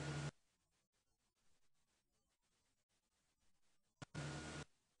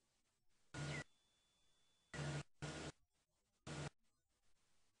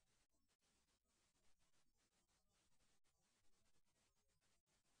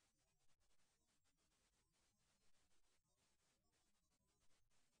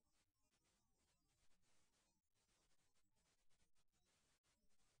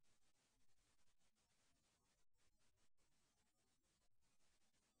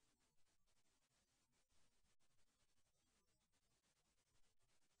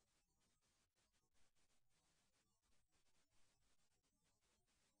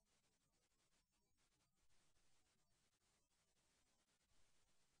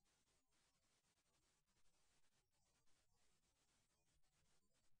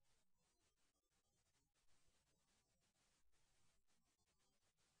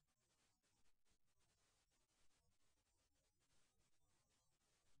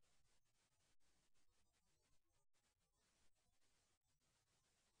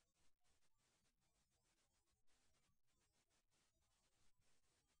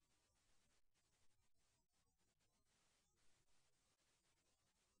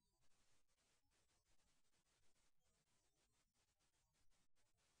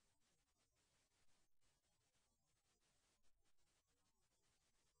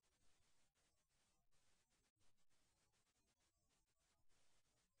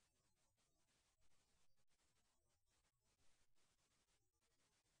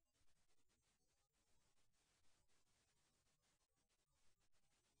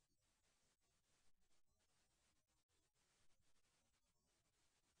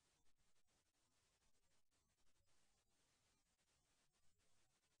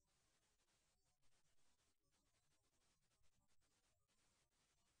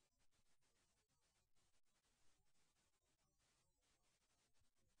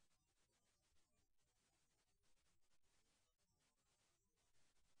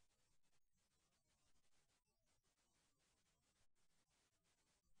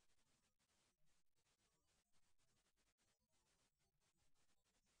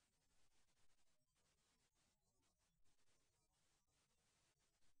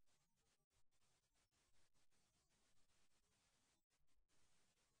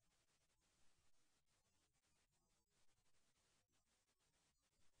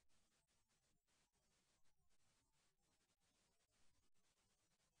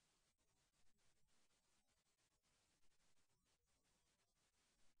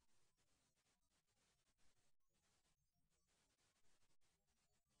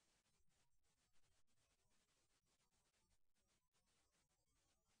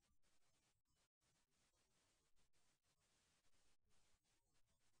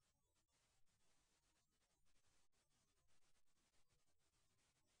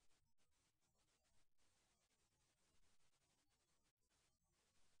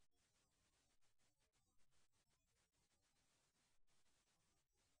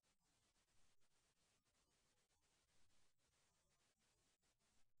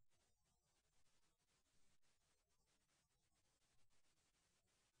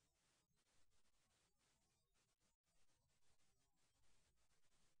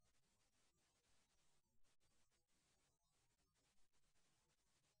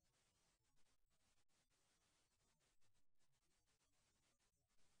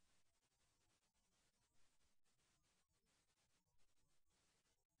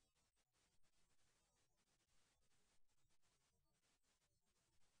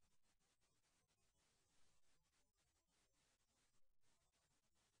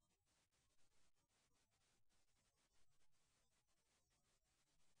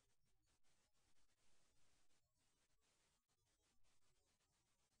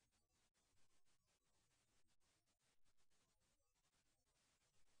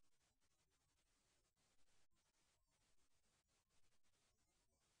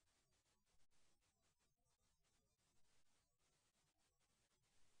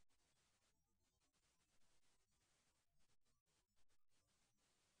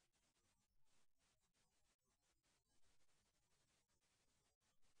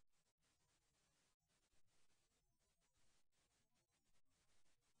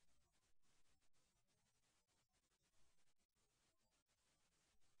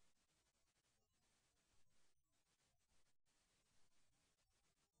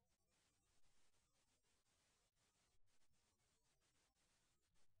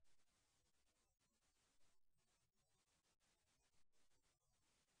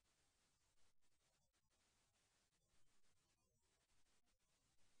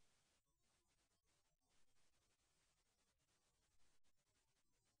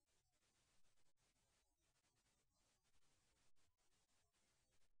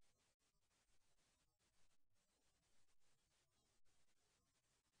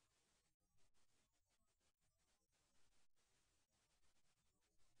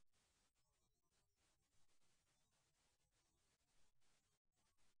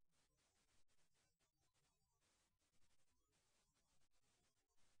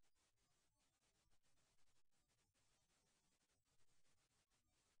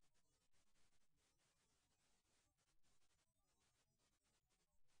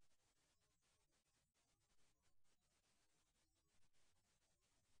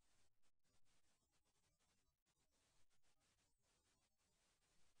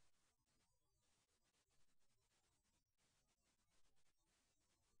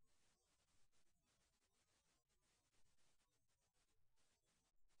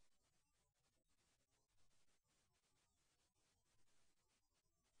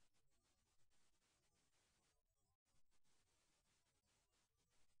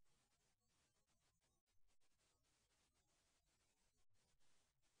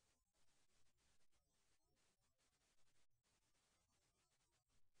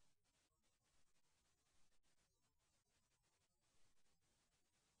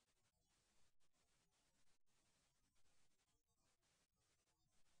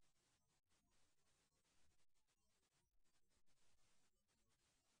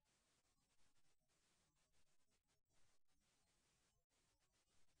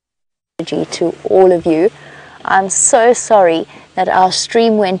to all of you. I'm so sorry that our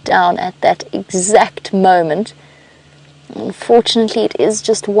stream went down at that exact moment. Unfortunately, it is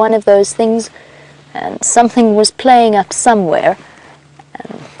just one of those things, and something was playing up somewhere,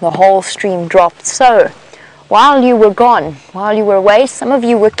 and the whole stream dropped. So, while you were gone, while you were away, some of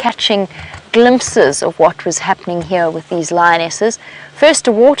you were catching glimpses of what was happening here with these lionesses. First,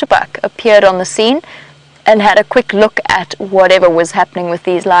 a waterbuck appeared on the scene and had a quick look at whatever was happening with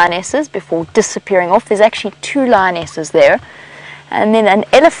these lionesses before disappearing off. There's actually 2 lionesses there. And then an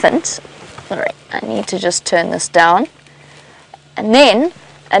elephant, sorry, I need to just turn this down. And then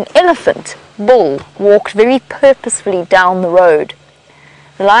an elephant bull walked very purposefully down the road.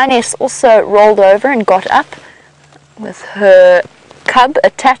 The lioness also rolled over and got up with her cub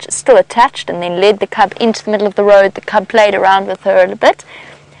still attached, and then led the cub into the middle of the road. The cub played around with her a little bit,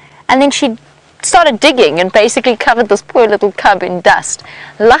 and then she started digging and basically covered this poor little cub in dust.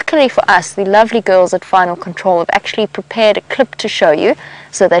 Luckily for us, the lovely girls at Final Control have actually prepared a clip to show you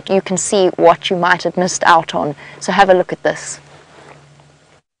so that you can see what you might have missed out on. So have a look at this.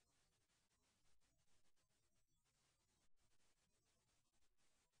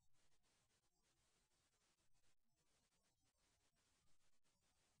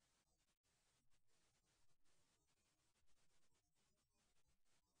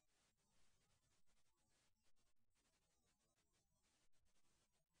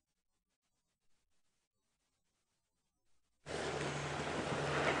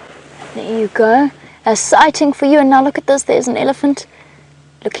 There you go, a sighting for you. And now look at this, there's an elephant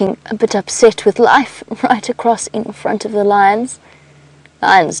looking a bit upset with life right across in front of the lions.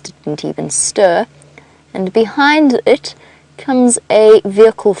 Lions didn't even stir. And behind it comes a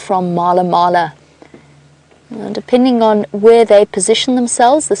vehicle from Mala Mala. Now, depending on where they position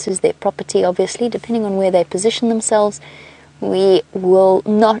themselves, this is their property obviously, depending on where they position themselves, we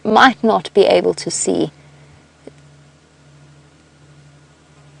might not be able to see.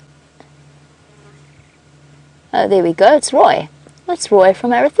 Oh, there we go, it's Roy. That's Roy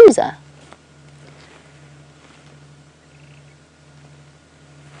from Arathusa.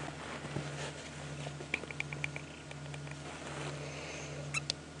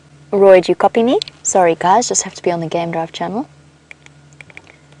 Roy, do you copy me? Sorry guys, just have to be on the Game Drive channel.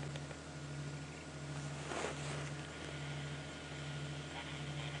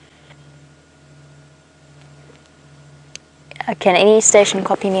 Can any station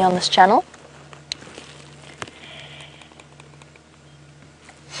copy me on this channel?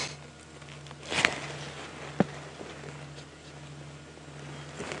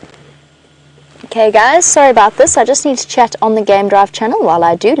 Okay guys, sorry about this. I just need to chat on the Game Drive channel. While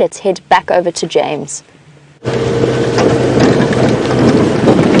I do, let's head back over to James.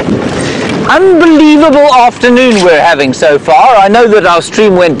 Unbelievable afternoon we're having so far. I know that our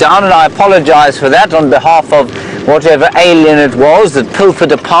stream went down, and I apologize for that on behalf of whatever alien it was that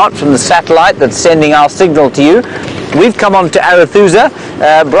pilfered apart from the satellite that's sending our signal to you. We've come on to Arathusa.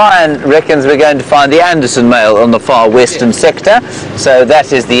 Brian reckons we're going to find the Anderson male on the far western sector, so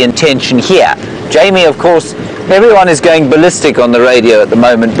that is the intention here. Jamie, of course, everyone is going ballistic on the radio at the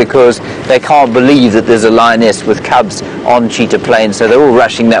moment because they can't believe that there's a lioness with cubs on Cheetah Plain, so they're all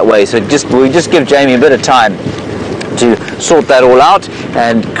rushing that way. So we just give Jamie a bit of time to sort that all out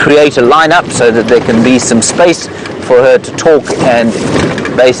and create a lineup so that there can be some space for her to talk and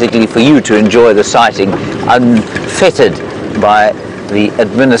basically for you to enjoy the sighting unfettered by the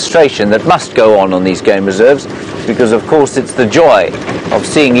administration that must go on these game reserves, because of course it's the joy of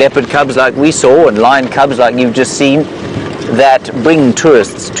seeing leopard cubs like we saw and lion cubs like you've just seen that bring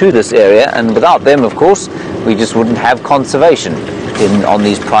tourists to this area, and without them of course we just wouldn't have conservation on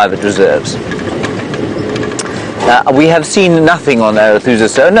these private reserves. We have seen nothing on Arathusa,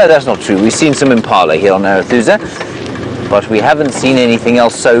 so no, that's not true. We've seen some impala here on Arathusa, but we haven't seen anything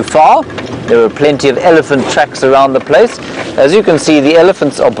else so far. There are plenty of elephant tracks around the place. As you can see, the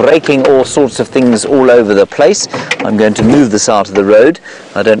elephants are breaking all sorts of things all over the place. I'm going to move this out of the road.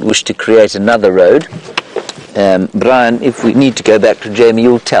 I don't wish to create another road. Brian, if we need to go back to Jamie,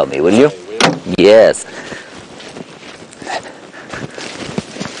 you'll tell me, will you? Yes.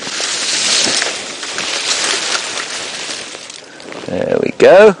 There we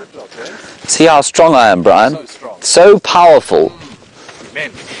go. See how strong I am, Brian? So strong. So powerful.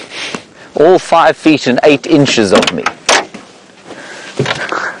 Men. All 5 feet and 8 inches of me.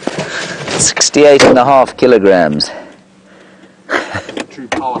 68.5 kilograms. True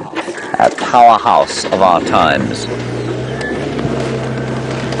powerhouse. A powerhouse of our times.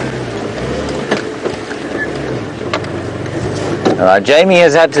 Jamie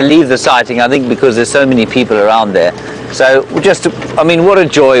has had to leave the sighting, I think, because there's so many people around there. So just, I mean, what a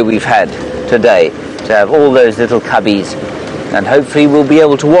joy we've had today to have all those little cubbies, and hopefully we'll be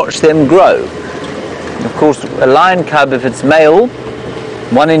able to watch them grow. Of course, a lion cub, if it's male,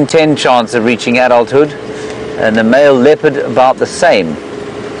 1 in 10 chance of reaching adulthood, and a male leopard about the same.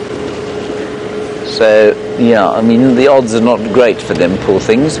 So, yeah, I mean, the odds are not great for them, poor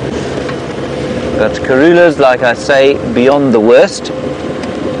things. But Karula's, like I say, beyond the worst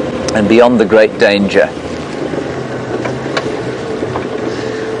and beyond the great danger.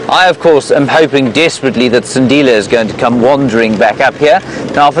 I, of course, am hoping desperately that Sindila is going to come wandering back up here.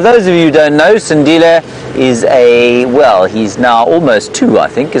 Now, for those of you who don't know, Sindila is well, he's now almost 2, I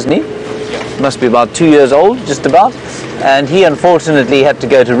think, isn't he? Yeah. Must be about 2 years old, just about. And he, unfortunately, had to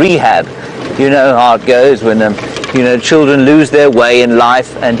go to rehab. You know how it goes when, you know, children lose their way in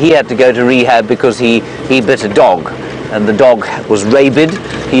life, and he had to go to rehab because he bit a dog, and the dog was rabid.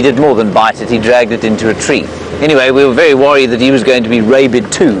 He did more than bite it, he dragged it into a tree. Anyway, we were very worried that he was going to be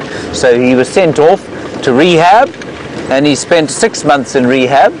rabid too, so he was sent off to rehab, and he spent 6 months in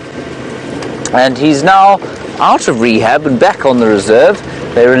rehab, and he's now out of rehab and back on the reserve.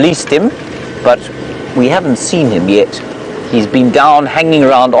 They released him, but we haven't seen him yet. He's been down hanging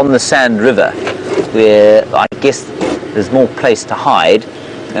around on the Sand River, where I guess there's more place to hide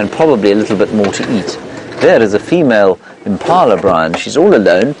and probably a little bit more to eat. There is a female impala, Brian. She's all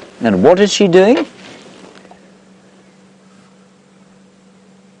alone. And what is she doing?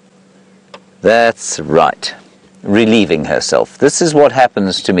 That's right. Relieving herself. This is what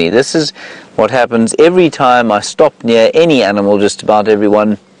happens to me. This is what happens every time I stop near any animal, just about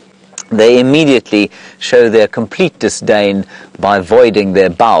everyone. They immediately show their complete disdain by voiding their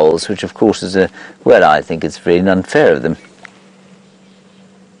bowels, which of course is well, I think it's very unfair of them.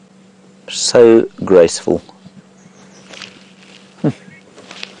 So graceful.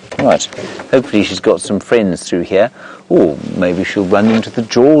 Right, hopefully she's got some friends through here, or maybe she'll run into the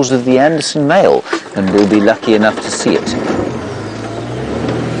jaws of the Anderson male, and we'll be lucky enough to see it.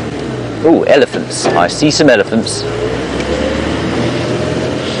 Oh, elephants. I see some elephants.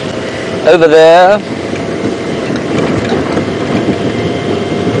 Over there.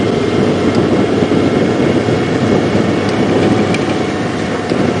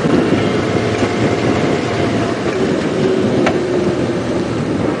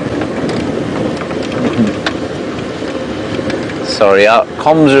 Sorry, our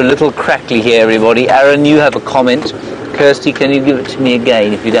comms are a little crackly here, everybody. Aaron, you have a comment. Kirsty, can you give it to me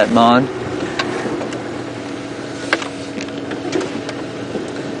again, if you don't mind?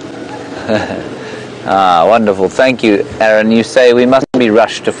 Wonderful. Thank you, Aaron. You say we mustn't be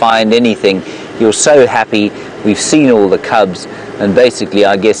rushed to find anything. You're so happy. We've seen all the cubs, and basically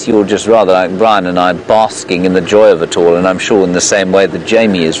I guess you're just rather like Brian and I, basking in the joy of it all, and I'm sure in the same way that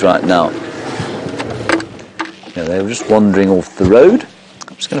Jamie is right now. Now, they were just wandering off the road.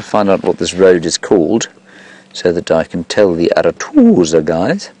 I'm just going to find out what this road is called so that I can tell the Arathusa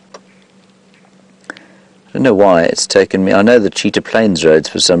guys. I don't know why it's taken me. I know the Cheetah Plains roads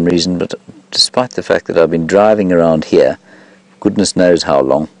for some reason, but despite the fact that I've been driving around here, goodness knows how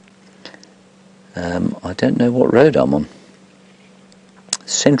long, I don't know what road I'm on.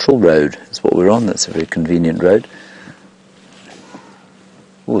 Central Road is what we're on. That's a very convenient road.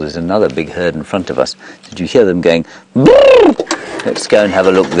 Oh, there's another big herd in front of us. Did you hear them going, "Boo!" Let's go and have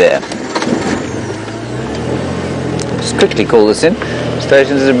a look there. Just quickly call this in.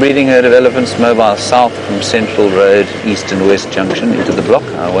 Stations is a breeding herd of elephants mobile south from Central Road, east and west junction into the block.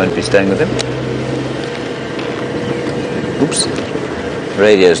 I won't be staying with him. Oops. The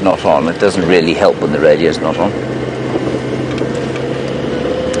radio's not on. It doesn't really help when the radio's not on.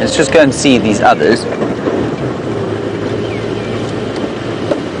 Let's just go and see these others.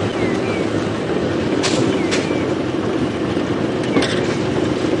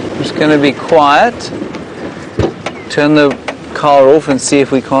 Just going to be quiet. Turn the car off and see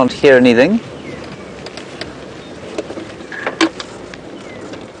if we can't hear anything.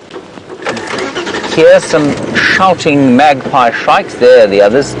 Hear some shouting magpie shrikes. There are the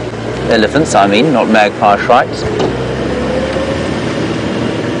others. Elephants, I mean, not magpie shrikes.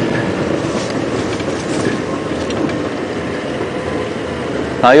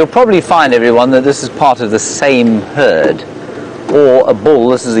 Now you'll probably find, everyone, that this is part of the same herd. Or a bull,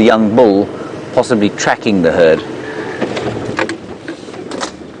 this is a young bull, possibly tracking the herd.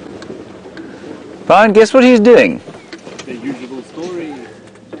 Brian, guess what he's doing? The usual story.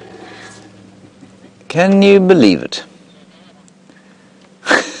 Can you believe it?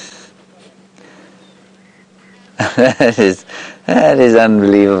 That is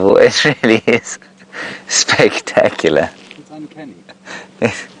unbelievable. It really is spectacular. It's uncanny.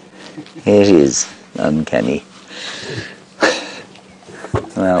 It is uncanny.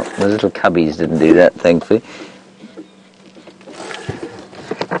 Well, the little cubbies didn't do that, thankfully.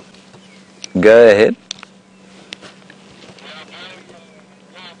 Go ahead.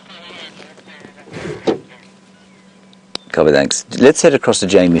 Copy, thanks. Let's head across to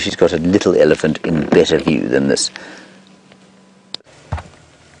Jamie. She's got a little elephant in better view than this.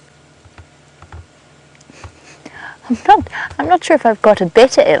 I'm not sure if I've got a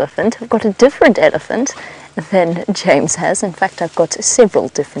better elephant. I've got a different elephant than James has. In fact, I've got several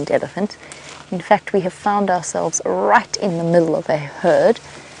different elephants. In fact, we have found ourselves right in the middle of a herd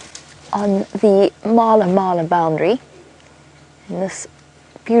on the Mala boundary. And this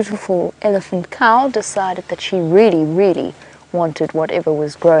beautiful elephant cow decided that she really wanted whatever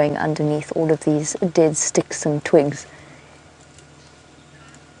was growing underneath all of these dead sticks and twigs.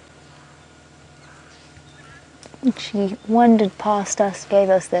 And she wandered past us, gave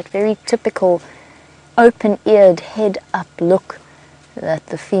us that very typical open-eared head-up look that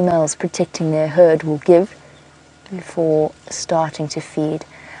the females protecting their herd will give before starting to feed.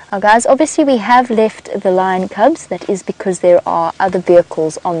 Now guys, obviously we have left the lion cubs. That is because there are other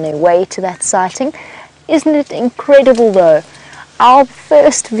vehicles on their way to that sighting. Isn't it incredible though? Our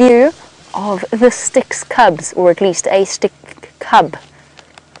first view of the Styx cubs, or at least a Styx cub.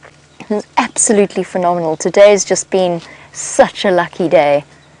 It's absolutely phenomenal. Today's just been such a lucky day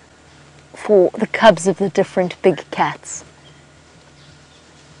for the cubs of the different big cats.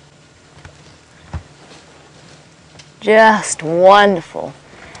 Just wonderful.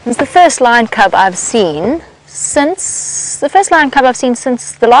 It's the first lion cub I've seen since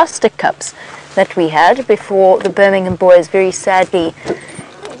the last stick cubs that we had before the Birmingham boys very sadly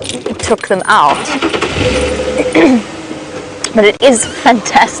took them out. But it is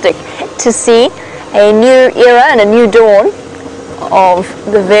fantastic to see a new era and a new dawn of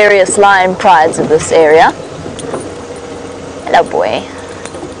the various lion prides of this area. Hello, boy.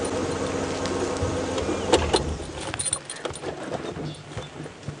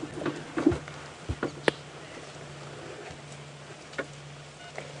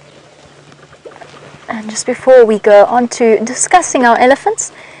 And just before we go on to discussing our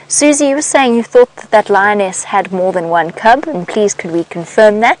elephants, Susie, you were saying you thought that lioness had more than one cub, and please could we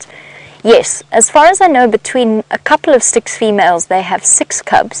confirm that? Yes, as far as I know, between a couple of Styx females, they have 6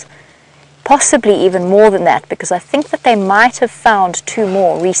 cubs, possibly even more than that, because I think that they might have found 2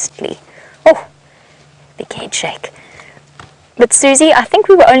 more recently. Oh, big head shake. But Susie, I think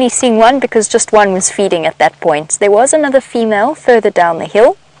we were only seeing one because just one was feeding at that point. There was another female further down the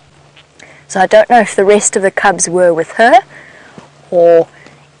hill, so I don't know if the rest of the cubs were with her, or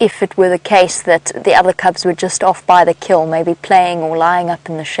if it were the case that the other cubs were just off by the kill, maybe playing or lying up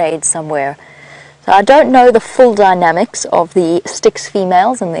in the shade somewhere. So I don't know the full dynamics of the Styx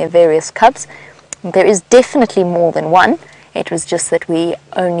females and their various cubs. There is definitely more than one. It was just that we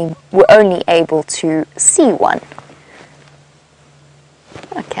were only able to see one.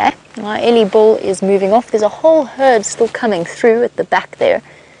 Okay, my Ellie bull is moving off. There's a whole herd still coming through at the back there.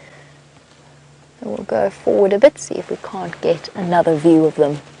 So we'll go forward a bit, see if we can't get another view of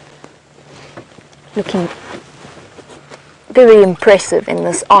them. Looking very impressive in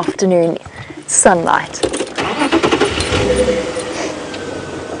this afternoon sunlight.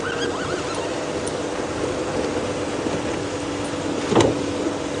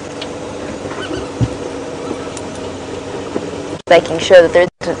 Making sure that there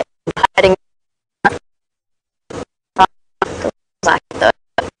isn't hiding like that.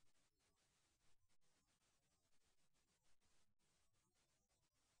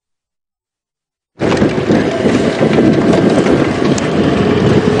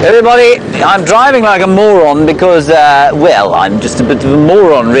 Everybody, I'm driving like a moron because, well, I'm just a bit of a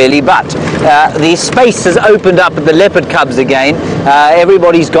moron really, but the space has opened up at the leopard cubs again.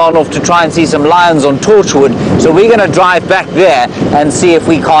 Everybody's gone off to try and see some lions on Torchwood, so we're going to drive back there and see if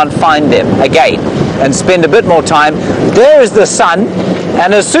we can't find them again and spend a bit more time. There is the sun,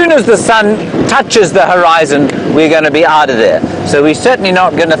 and as soon as the sun touches the horizon, we're going to be out of there. So we're certainly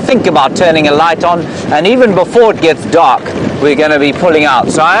not going to think about turning a light on, and even before it gets dark, we're going to be pulling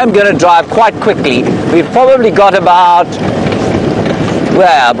out. So I am going to drive quite quickly. We've probably got about,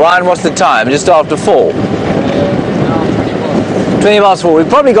 well, Brian, what's the time? Just after 4. 20 past 4. We've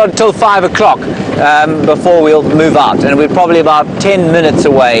probably got until 5 o'clock before we'll move out, and we're probably about 10 minutes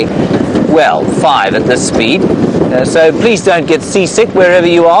away. Well, 5 at this speed. So please don't get seasick wherever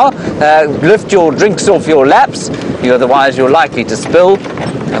you are. Lift your drinks off your laps, otherwise you're likely to spill.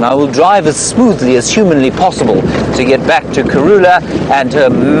 And I will drive as smoothly as humanly possible to get back to Karula and her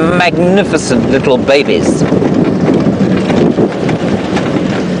magnificent little babies.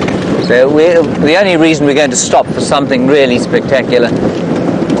 So the only reason we're going to stop for something really spectacular.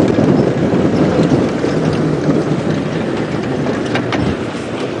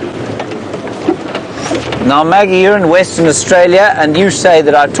 Now, Maggie, you're in Western Australia, and you say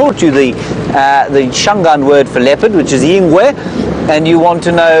that I taught you the Shangaan word for leopard, which is ingwe, and you want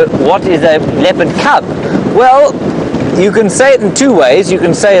to know what is a leopard cub. Well, you can say it in two ways. You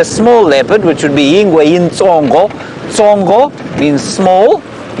can say a small leopard, which would be ingwe yin tsongo. Tsongo means small.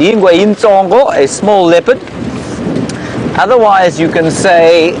 Ingwe yin tsongo, a small leopard. Otherwise, you can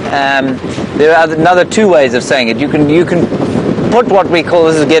say, there are another two ways of saying it. You can put what we call,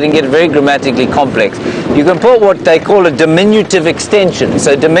 this is getting very grammatically complex, you can put what they call a diminutive extension.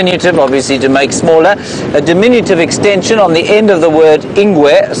 So diminutive, obviously to make smaller, a diminutive extension on the end of the word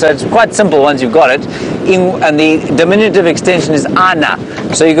ingwe, so it's quite simple once you've got it, and the diminutive extension is ana,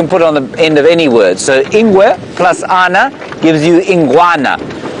 so you can put it on the end of any word. So ingwe plus ana gives you ingwana.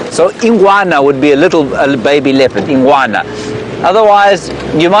 So ingwana would be a baby leopard, ingwana. Otherwise,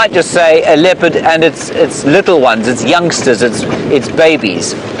 you might just say a leopard and it's little ones, it's youngsters, it's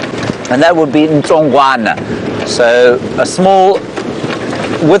babies. And that would be ntsongwana. So a small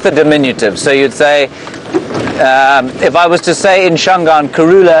with a diminutive. So you'd say, if I was to say in Shangaan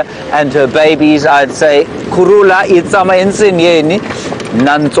Karula and her babies, I'd say Karula itsama insinyeni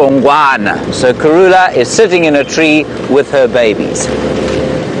nantsongwana. So Karula is sitting in a tree with her babies.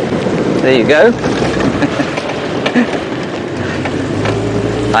 There you go.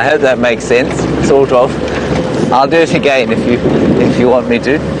 I hope that makes sense, sort of. I'll do it again if you want me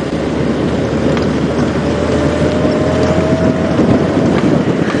to.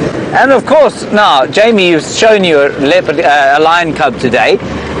 And of course, now Jamie has shown you a lion cub today.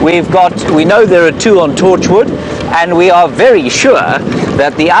 We know there are two on Torchwood, and we are very sure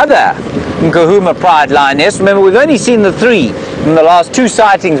that the other Nkahuma Pride lioness, remember we've only seen the three in the last two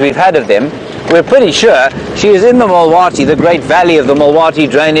sightings we've had of them. We're pretty sure she is in the Mulwati, the great valley of the Mulwati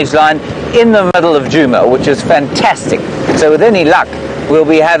drainage line, in the middle of Djuma, which is fantastic. So with any luck, we'll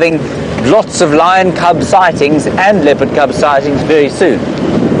be having lots of lion cub sightings and leopard cub sightings very soon.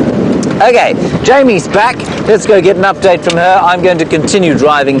 Okay, Jamie's back. Let's go get an update from her. I'm going to continue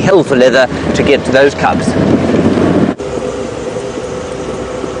driving hell for leather to get to those cubs.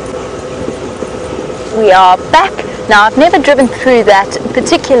 We are back. Now, I've never driven through that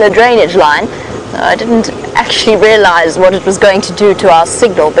particular drainage line. I didn't actually realize what it was going to do to our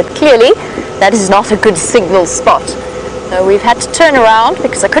signal, but clearly that is not a good signal spot. So we've had to turn around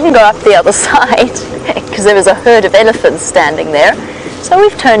because I couldn't go up the other side because there was a herd of elephants standing there. So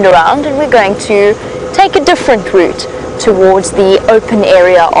we've turned around and we're going to take a different route towards the open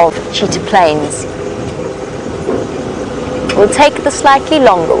area of Cheetah Plains. We'll take the slightly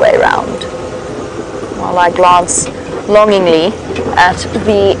longer way round while I glance longingly at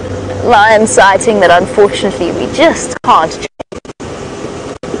the lion sighting that unfortunately we just can't check.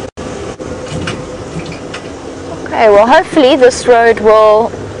 Okay, well hopefully this road will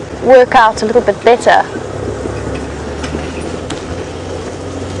work out a little bit better.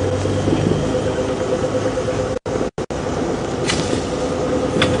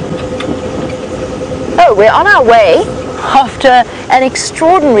 Oh, we're on our way after an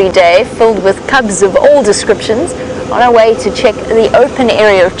extraordinary day filled with cubs of all descriptions, on our way to check the open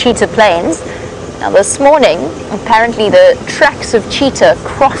area of Cheetah Plains. Now this morning, apparently the tracks of cheetah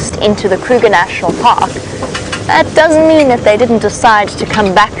crossed into the Kruger National Park. That doesn't mean that they didn't decide to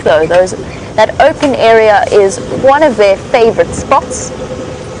come back though. That open area is one of their favorite spots.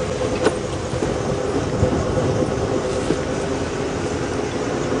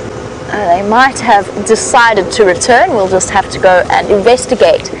 They might have decided to return. We'll just have to go and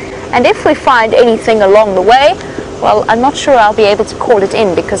investigate. And if we find anything along the way, well, I'm not sure I'll be able to call it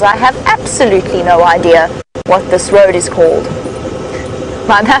in because I have absolutely no idea what this road is called.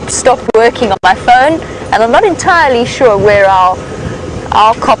 My map stopped working on my phone and I'm not entirely sure where our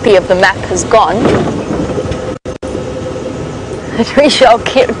copy of the map has gone. But we shall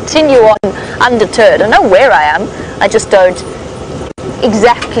continue on undeterred. I know where I am, I just don't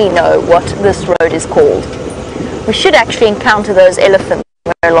exactly know what this road is called. We should actually encounter those elephants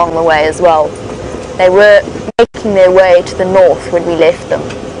along the way as well. They were making their way to the north when we left them.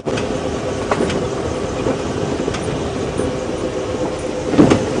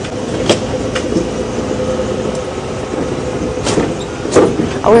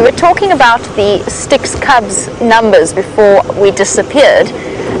 We were talking about the Styx cubs numbers before we disappeared,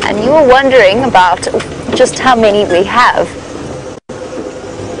 and you were wondering about just how many we have.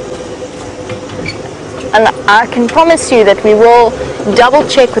 And I can promise you that we will double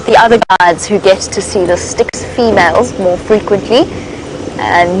check with the other guides who get to see the Styx females more frequently,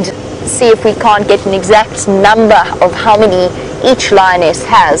 and see if we can't get an exact number of how many each lioness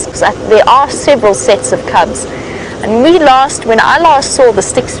has, because there are several sets of cubs. And when I last saw the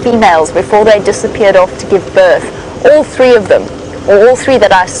Styx females before they disappeared off to give birth, all three of them, or all three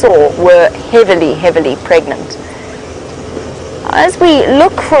that I saw, were heavily, heavily pregnant. As we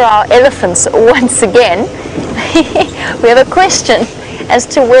look for our elephants once again, we have a question as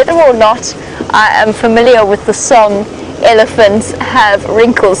to whether or not I am familiar with the song "Elephants Have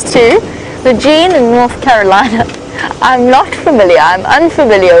Wrinkles Too." The gene in North Carolina, I'm not familiar, I'm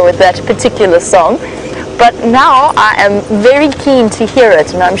unfamiliar with that particular song, but now I am very keen to hear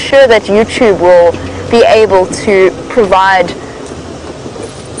it, and I'm sure that YouTube will be able to provide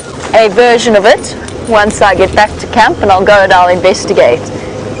a version of it once I get back to camp, and I'll go and I'll investigate.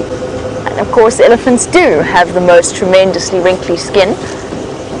 And of course, elephants do have the most tremendously wrinkly skin.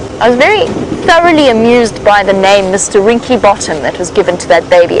 I was very thoroughly amused by the name Mr. Wrinkly Bottom that was given to that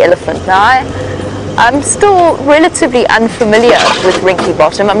baby elephant. Now, I'm still relatively unfamiliar with Wrinkly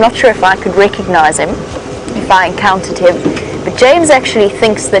Bottom. I'm not sure if I could recognize him if I encountered him, but James actually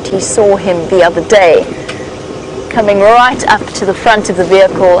thinks that he saw him the other day coming right up to the front of the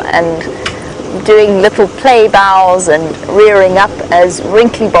vehicle and doing little play bows and rearing up, as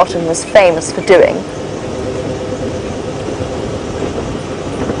Wrinkly Bottom was famous for doing.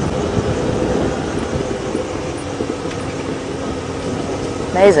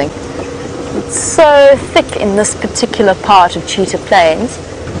 Amazing. It's so thick in this particular part of Cheetah Plains.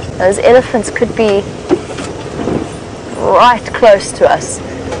 Those elephants could be right close to us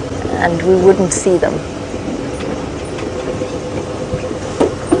and we wouldn't see them.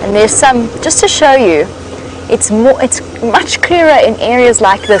 And there's some, just to show you, it's much clearer in areas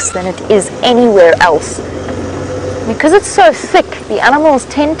like this than it is anywhere else. Because it's so thick, the animals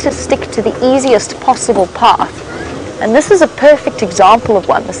tend to stick to the easiest possible path. And this is a perfect example of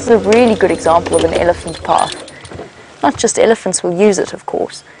one. This is a really good example of an elephant path. Not just elephants will use it, of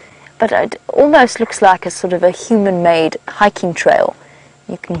course, but it almost looks like a sort of a human-made hiking trail.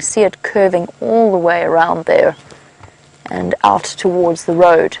 You can see it curving all the way around there and out towards the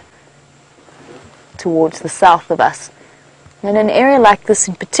road, towards the south of us. And an area like this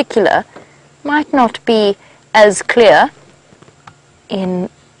in particular might not be as clear in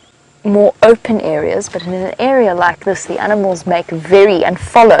more open areas, but in an area like this the animals make and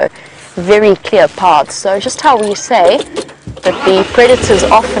follow very clear paths. So just how we say that the predators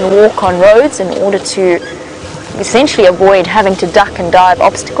often walk on roads in order to essentially avoid having to duck and dive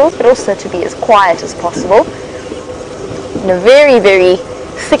obstacles, but also to be as quiet as possible. In a very, very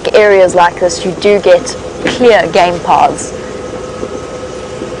thick areas like this you do get clear game paths.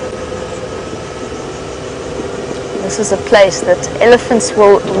 This is a place that elephants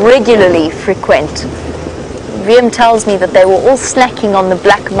will regularly frequent. VM tells me that they were all snacking on the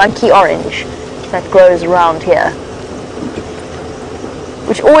black monkey orange that grows around here,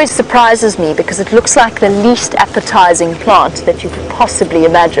 which always surprises me because it looks like the least appetizing plant that you could possibly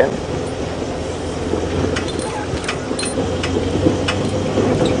imagine.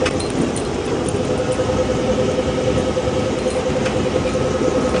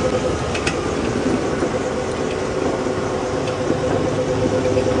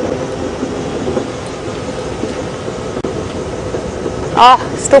 Oh,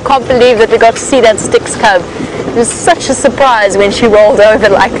 still can't believe that we got to see that Styx cub. It was such a surprise when she rolled over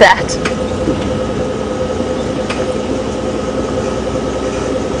like that.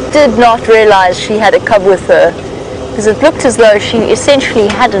 Did not realize she had a cub with her, because it looked as though she essentially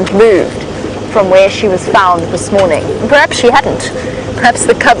hadn't moved from where she was found this morning. And perhaps she hadn't. Perhaps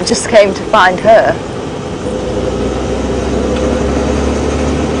the cub just came to find her.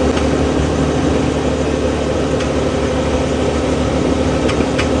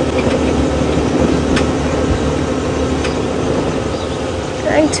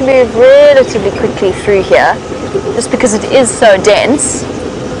 To move relatively quickly through here, just because it is so dense,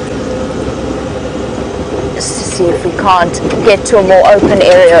 just to see if we can't get to a more open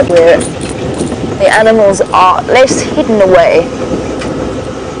area where the animals are less hidden away.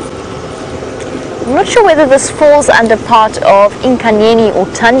 I'm not sure whether this falls under part of Inkanyeni or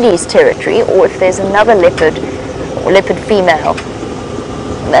Tandi's territory, or if there's another leopard or leopard female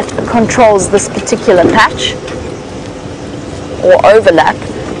that controls this particular patch or overlap.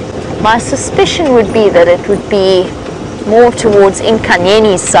 My suspicion would be that it would be more towards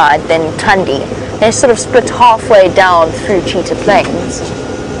Inkanyeni's side than Tandi. They're sort of split halfway down through Cheetah Plains.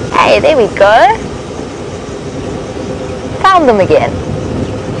 Hey, there we go. Found them again.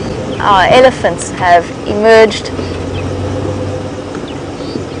 Our elephants have emerged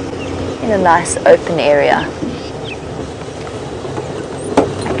in a nice open area.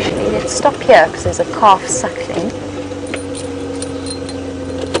 Actually, stop here because there's a calf suckling.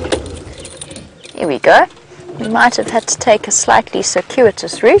 Here we go. We might have had to take a slightly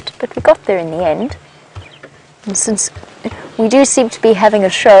circuitous route, but we got there in the end. And since we do seem to be having a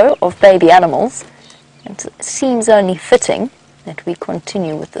show of baby animals, it seems only fitting that we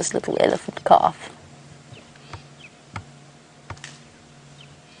continue with this little elephant calf.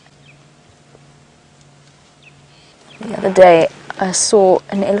 The other day I saw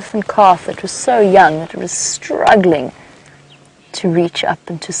an elephant calf that was so young that it was struggling to reach up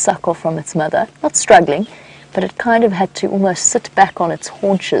and to suckle from its mother. Not struggling, but it kind of had to almost sit back on its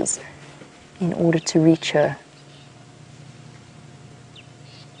haunches in order to reach her.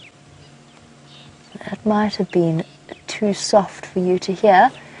 That might have been too soft for you to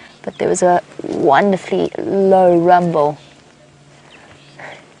hear, but there was a wonderfully low rumble.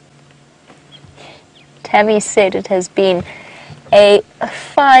 Tammy said it has been a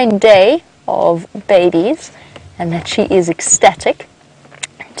fine day of babies and that she is ecstatic.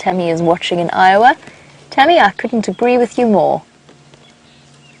 Tammy is watching in Iowa. Tammy, I couldn't agree with you more.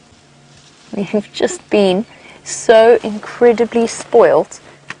 We've just been so incredibly spoilt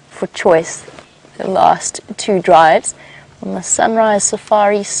for choice the last 2 drives. On the sunrise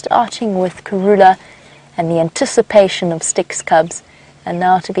safari, starting with Karula and the anticipation of Styx cubs, and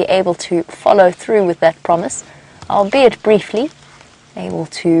now to be able to follow through with that promise, albeit briefly, able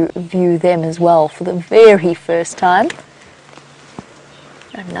to view them as well for the very first time.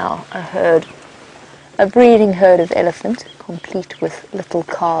 And now a breeding herd of elephant, complete with little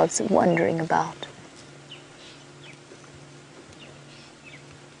calves wandering about.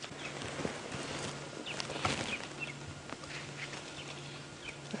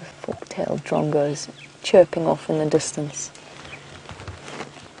 The fork-tailed drongos chirping off in the distance.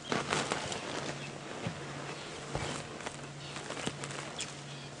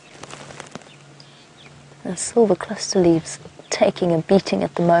 The silver cluster leaves taking a beating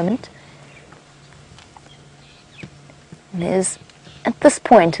at the moment. At this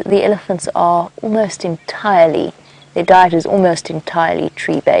point, the elephants are almost entirely, their diet is almost entirely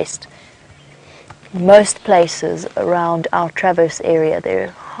tree-based. In most places around our Traverse area, there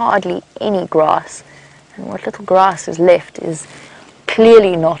is hardly any grass, and what little grass is left is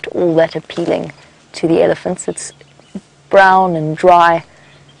clearly not all that appealing to the elephants. It's brown and dry,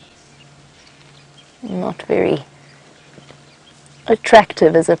 not very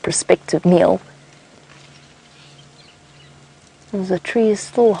attractive as a prospective meal. The tree is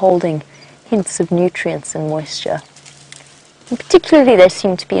still holding hints of nutrients and moisture. And particularly they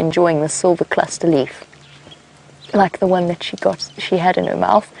seem to be enjoying the silver cluster leaf, like the one that she had in her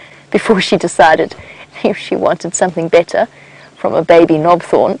mouth before she decided if she wanted something better from a baby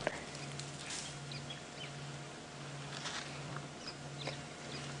knobthorn.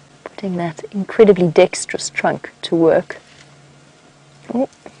 Putting that incredibly dexterous trunk to work. Oh,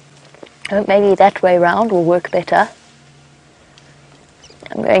 maybe that way round will work better.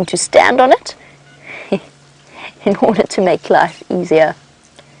 I'm going to stand on it in order to make life easier.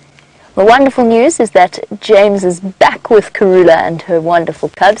 The wonderful news is that James is back with Karula and her wonderful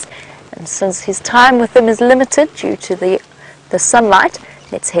cubs, and since his time with them is limited due to the sunlight,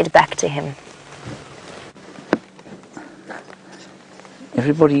 let's head back to him.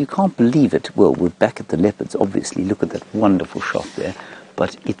 Everybody, you can't believe it. Well, we're back at the leopards, obviously. Look at that wonderful shot there.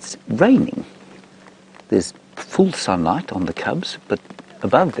 But it's raining. There's full sunlight on the cubs, but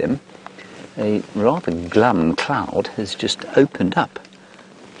above them, a rather glum cloud has just opened up.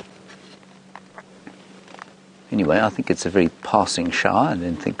 Anyway, I think it's a very passing shower. I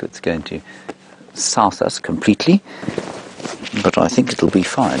don't think it's going to south us completely, but I think it'll be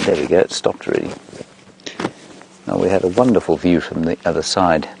fine. There we go, it stopped already. Now, we had a wonderful view from the other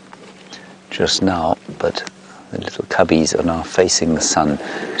side just now, but the little cubbies are now facing the sun.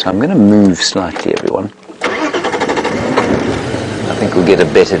 So I'm going to move slightly, everyone. I think we'll get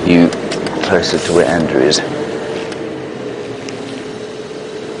a better view closer to where Andrew is.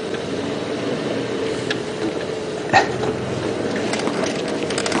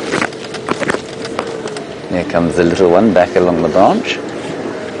 Here comes the little one back along the branch.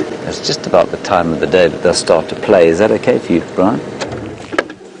 It's just about the time of the day that they'll start to play. Is that okay for you, Brian?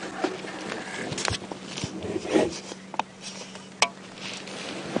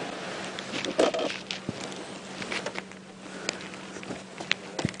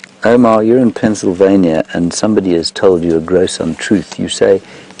 Omar, you're in Pennsylvania and somebody has told you a gross untruth. You say,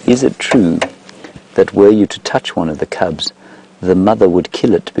 is it true that were you to touch one of the cubs, the mother would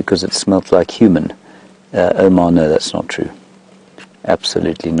kill it because it smelt like human? Omar, no, that's not true.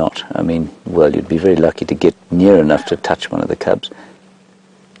 Absolutely not. I mean, well, you'd be very lucky to get near enough to touch one of the cubs.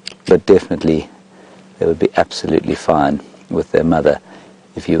 but definitely they would be absolutely fine with their mother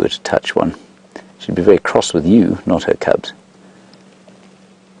if you were to touch one. She'd be very cross with you, not her cubs.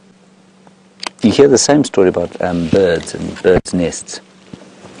 You hear the same story about birds and birds' nests,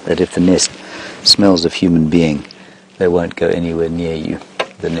 that if the nest smells of human being, they won't go anywhere near you,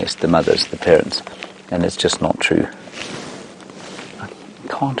 the nest, the mothers, the parents, and it's just not true. I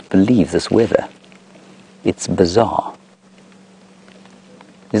can't believe this weather. It's bizarre.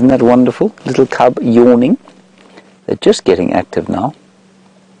 Isn't that wonderful? Little cub yawning. They're just getting active now.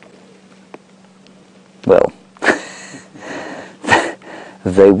 Well,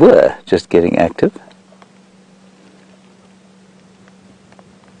 they were just getting active.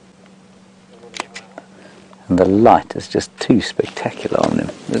 And the light is just too spectacular on them,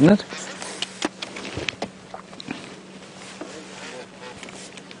 isn't it?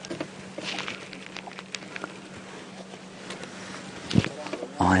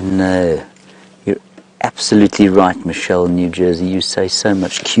 I know. You're absolutely right, Michelle, New Jersey. You say so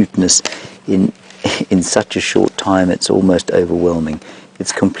much cuteness in such a short time, it's almost overwhelming.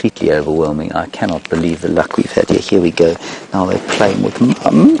 It's completely overwhelming. I cannot believe the luck we've had here. Here we go. Now they're playing with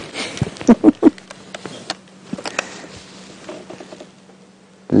Mum.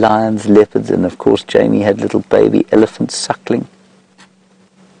 Lions, leopards, and of course Jamie had little baby elephants suckling.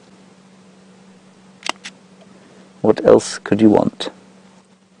 What else could you want?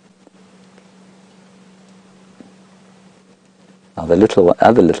 Now the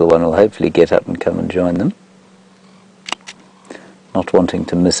other little one will hopefully get up and come and join them. Not wanting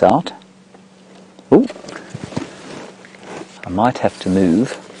to miss out. Ooh. I might have to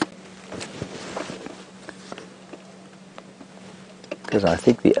move, because I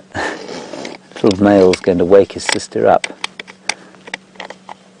think the little male's going to wake his sister up.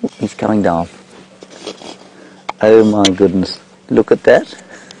 Ooh, he's coming down. Oh my goodness, look at that.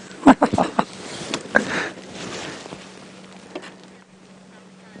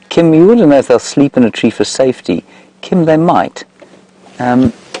 Kim, you wouldn't know if they'll sleep in a tree for safety. Kim, they might,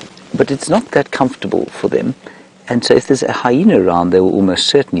 but it's not that comfortable for them. And so if there's a hyena around, they will almost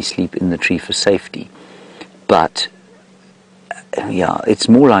certainly sleep in the tree for safety. But, yeah, it's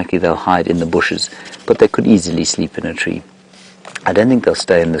more likely they'll hide in the bushes, but they could easily sleep in a tree. I don't think they'll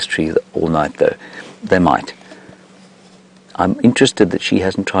stay in this tree all night, though. They might. I'm interested that she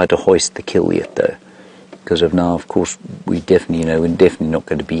hasn't tried to hoist the kill yet, though, because of now, of course, we definitely know we're definitely not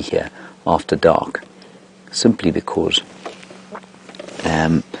going to be here after dark, simply because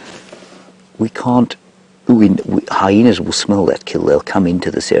we can't. Hyenas will smell that kill. They'll come into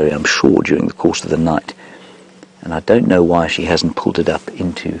this area, I'm sure, during the course of the night, and I don't know why she hasn't pulled it up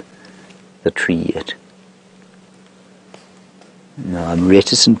into the tree yet. Now, I'm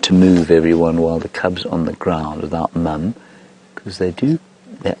reticent to move everyone while the cub's on the ground without Mum, because they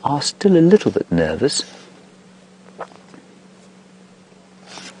are still a little bit nervous.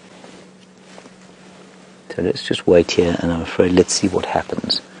 So let's just wait here, and I'm afraid let's see what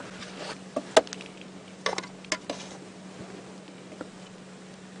happens.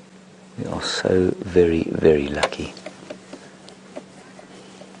 We are so very, very lucky.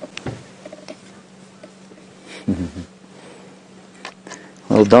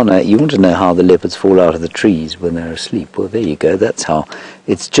 Well, Donna, you want to know how the leopards fall out of the trees when they're asleep? Well, there you go. That's how.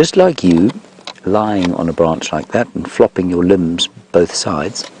 It's just like you lying on a branch like that and flopping your limbs both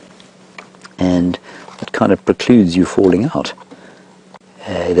sides, and it kind of precludes you falling out.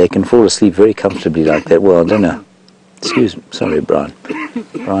 They can fall asleep very comfortably like that. Well, I don't know. Excuse me. Sorry, Brian.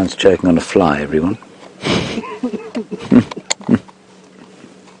 Brian's choking on a fly, everyone.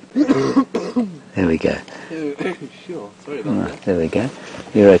 There we go. Sure, sorry about that. There we go.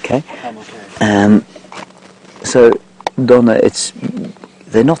 You're okay. I'm okay. So, Donna,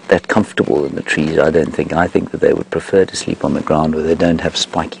 they're not that comfortable in the trees, I don't think. I think that they would prefer to sleep on the ground where they don't have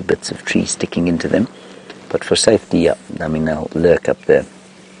spiky bits of tree sticking into them. But for safety, yeah, I mean, they'll lurk up there.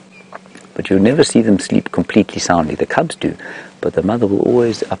 But you'll never see them sleep completely soundly. The cubs do, but the mother will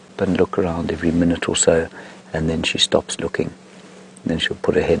always up and look around every minute or so, and then she stops looking. Then she'll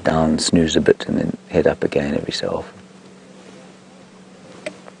put her head down, snooze a bit, and then head up again every so often.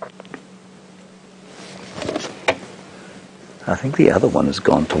 I think the other one has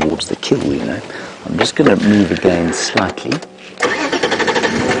gone towards the kill, you know. I'm just going to move again slightly.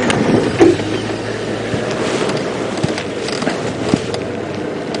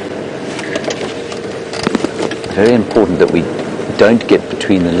 Very important that we don't get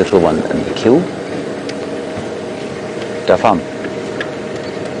between the little one and the kill. Dafam.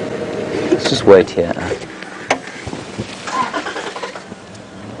 Let's just wait here.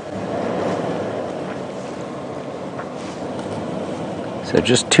 So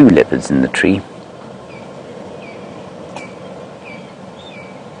just 2 leopards in the tree.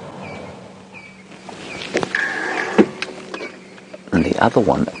 And the other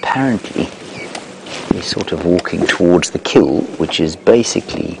one apparently is sort of walking towards the kill, which is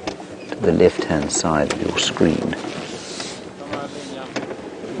basically to the left-hand side of your screen.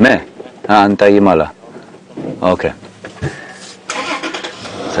 Me? Antayimala. Okay.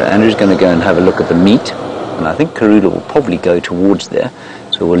 So Andrew's going to go and have a look at the meat, and I think Karula will probably go towards there,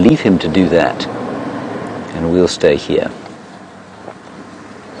 so we'll leave him to do that, and we'll stay here.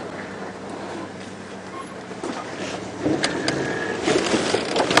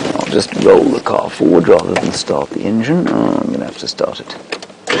 I'll just roll the car forward rather than start the engine. Oh, I'm going to have to start it.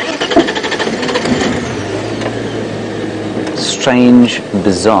 Strange,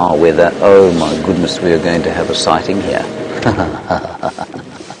 bizarre weather. Oh my goodness, we are going to have a sighting here.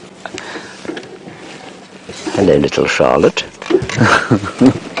 Hello, little Charlotte.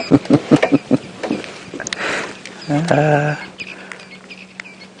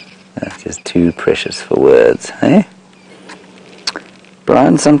 That's just too precious for words, eh?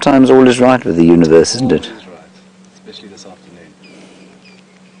 Brian, sometimes all is right with the universe, isn't it? All is right, especially this afternoon.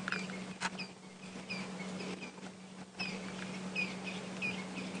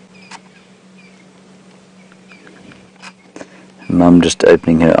 Mum just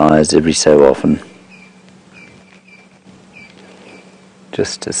opening her eyes every so often,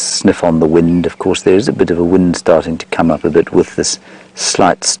 just to sniff on the wind. Of course, there is a bit of a wind starting to come up a bit with this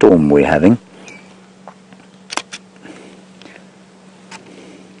slight storm we're having.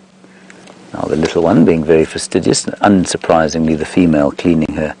 Now the little one being very fastidious, unsurprisingly the female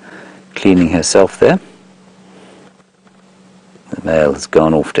cleaning herself there. The male has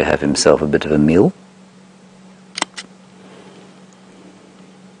gone off to have himself a bit of a meal.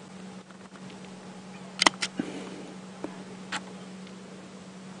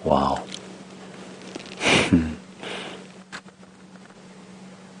 Wow.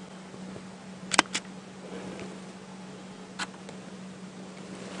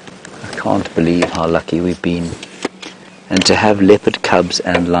 I can't believe how lucky we've been. And to have leopard cubs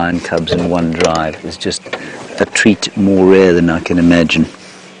and lion cubs in one drive is just a treat more rare than I can imagine.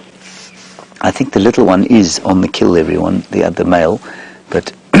 I think the little one is on the kill, everyone, the other male,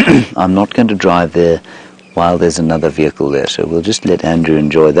 but I'm not going to drive there while there's another vehicle there, so we'll just let Andrew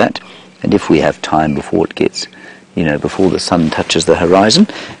enjoy that, and if we have time before it gets, before the sun touches the horizon,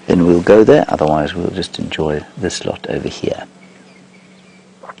 then we'll go there. Otherwise we'll just enjoy this lot over here.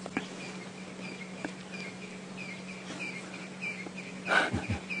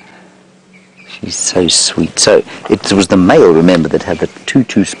 She's so sweet. So it was the male, remember, that had the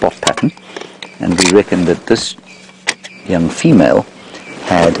 2-2 spot pattern, and we reckon that this young female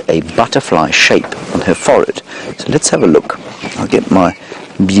had a butterfly shape on her forehead. So let's have a look. I'll get my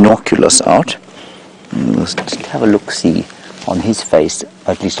binoculars out and we'll just have a look-see on his face,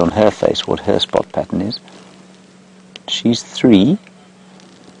 at least on her face, what her spot pattern is. She's 3.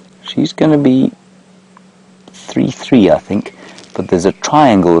 She's going to be 3-3, I think, but there's a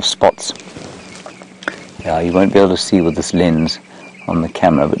triangle of spots. Yeah, you won't be able to see with this lens on the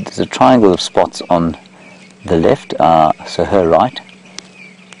camera, but there's a triangle of spots on the left, so her right,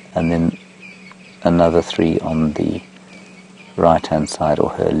 and then another 3 on the right hand side, or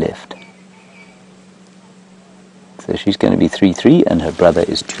her left. So she's going to be 3-3 and her brother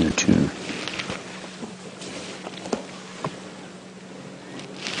is 2-2.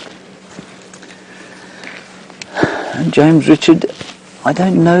 And James Richard, I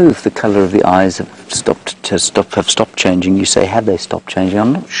don't know if the colour of the eyes have stopped changing. You say, have they stopped changing?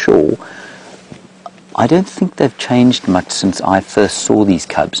 I'm not sure. I don't think they've changed much since I first saw these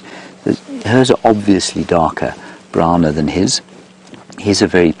cubs. Hers are obviously darker, browner than his. His are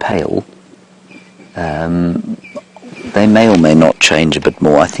very pale. They may or may not change a bit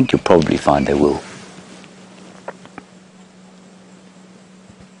more. I think you'll probably find they will.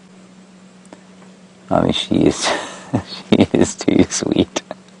 I mean, she is too sweet.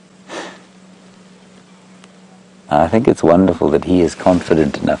 I think it's wonderful that he is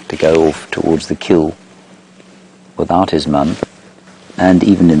confident enough to go off towards the kill without his mum, and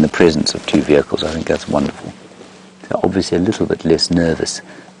even in the presence of 2 vehicles. I think that's wonderful. They're obviously a little bit less nervous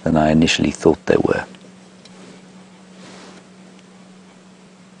than I initially thought they were.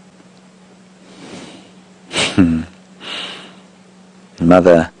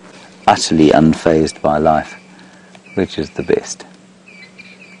 Mother utterly unfazed by life, which is the best.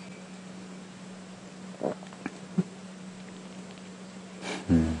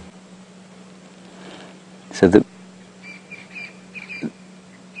 So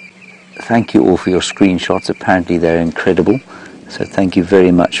thank you all for your screenshots. Apparently they're incredible. So thank you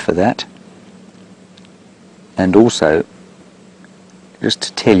very much for that. And also, just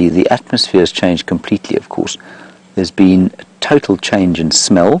to tell you, the atmosphere has changed completely, of course. There's been a total change in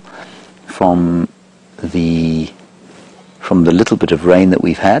smell from the little bit of rain that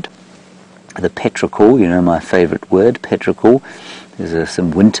we've had. The petrichor, you know my favourite word, petrichor. There's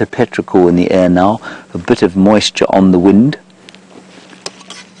some winter petrichor in the air now, a bit of moisture on the wind.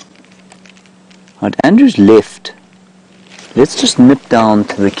 Right, Andrew's left. Let's just nip down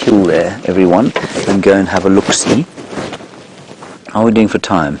to the kill there, everyone, and go and have a look-see. How are we doing for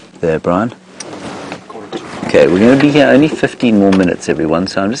time there, Brian? Okay, we're going to be here only 15 more minutes, everyone,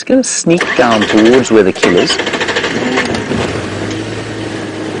 so I'm just going to sneak down towards where the kill is.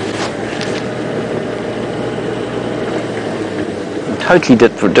 Totally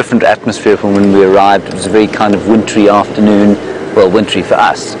different atmosphere from when we arrived. It was a very kind of wintry afternoon, well, wintry for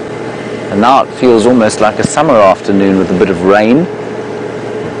us. And now it feels almost like a summer afternoon with a bit of rain.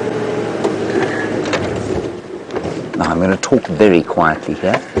 Now I'm going to talk very quietly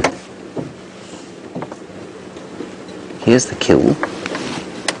here. Here's the kill.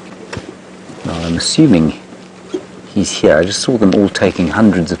 Now I'm assuming he's here. I just saw them all taking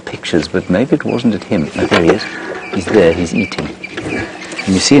hundreds of pictures, but maybe it wasn't at him. Oh, there he is. He's there, he's eating.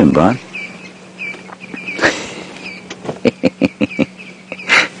 Can you see him, Brian?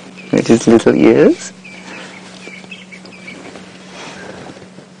 With his little ears.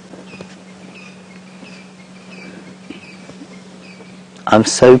 I'm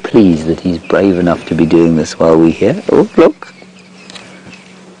so pleased that he's brave enough to be doing this while we're here. Oh, look.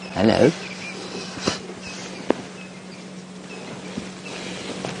 Hello.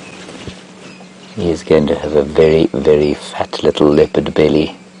 He is going to have a very, very fat little leopard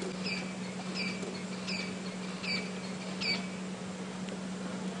belly.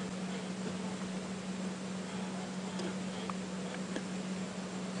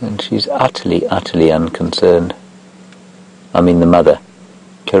 And she's utterly, utterly unconcerned. I mean the mother.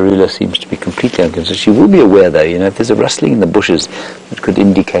 Karula seems to be completely unconcerned. She will be aware though, you know, if there's a rustling in the bushes that could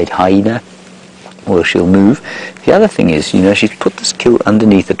indicate hyena, well, she'll move. The other thing is, you know, she's put this kill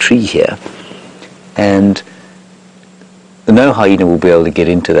underneath a tree here, and no hyena will be able to get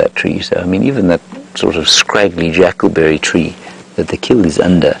into that tree. So, I mean, even that sort of scraggly jackalberry tree that the kill is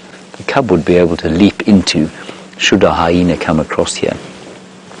under, the cub would be able to leap into should a hyena come across here.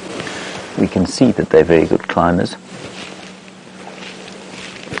 We can see that they're very good climbers.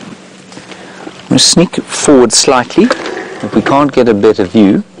 I'm going to sneak forward slightly. If we can't get a better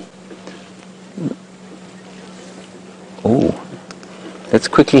view. Oh. Let's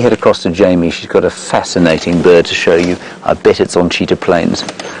quickly head across to Jamie. She's got a fascinating bird to show you. I bet it's on Cheetah Plains.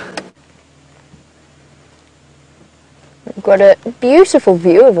 We've got a beautiful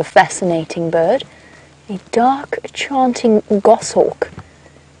view of a fascinating bird. A dark chanting goshawk.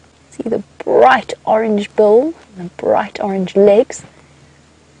 See the bright orange bill and the bright orange legs.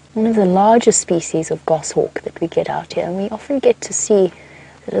 One of the largest species of goshawk that we get out here. And we often get to see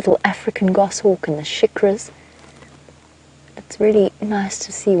the little African goshawk and the shikras. It's really nice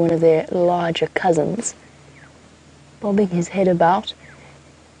to see one of their larger cousins bobbing his head about.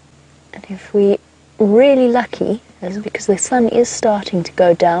 And if we're really lucky, that's because the sun is starting to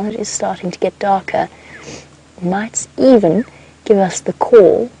go down, it is starting to get darker, it might even give us the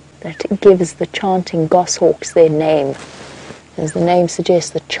call that gives the chanting goshawks their name. As the name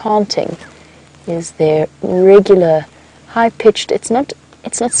suggests, the chanting is their regular, high-pitched, it's not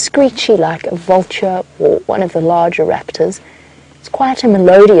screechy like a vulture or one of the larger raptors. It's quite a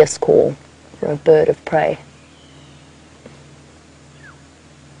melodious call for a bird of prey.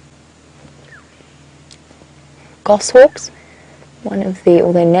 Goshawks,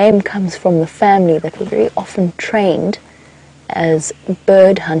 their name comes from the family that were very often trained as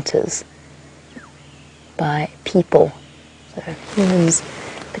bird hunters by people. So humans,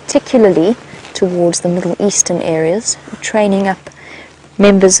 particularly towards the Middle Eastern areas, training up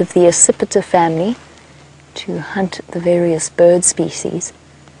members of the accipiter family to hunt the various bird species.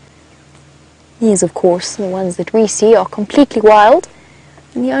 These, of course, the ones that we see, are completely wild,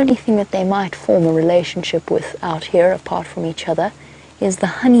 and the only thing that they might form a relationship with out here, apart from each other, is the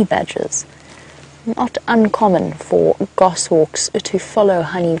honey badgers. Not uncommon for goshawks to follow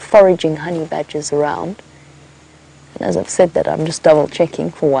foraging honey badgers around. And as I've said that, I'm just double checking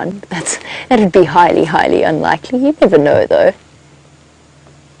for one. That'd be highly, highly unlikely. You never know, though.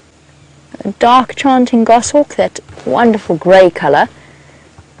 A dark chanting goshawk, that wonderful grey colour,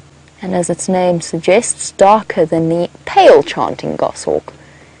 and as its name suggests, darker than the pale chanting goshawk,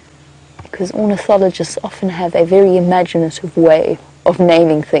 because ornithologists often have a very imaginative way of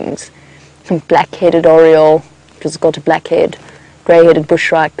naming things. Black-headed oriole, which has got a black head, grey-headed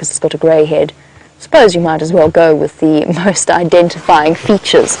bushrat because it's got a grey head. I suppose you might as well go with the most identifying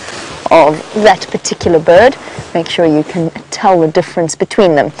features of that particular bird. Make sure you can tell the difference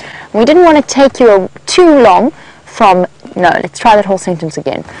between them. We didn't want to take you too long from, no, let's try that whole sentence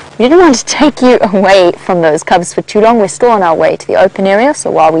again. We didn't want to take you away from those cubs for too long. We're still on our way to the open area,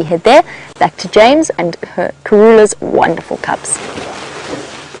 so while we head there, back to James and Karula's wonderful cubs.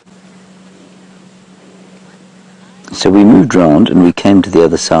 So we moved round and we came to the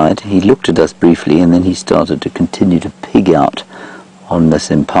other side. He looked at us briefly and then he started to continue to pig out on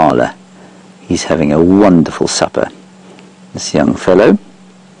this impala. He's having a wonderful supper, this young fellow.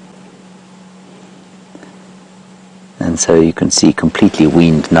 And so you can see completely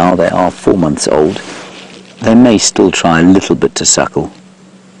weaned now. They are 4 months old. They may still try a little bit to suckle,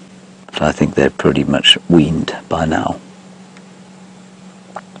 but I think they're pretty much weaned by now.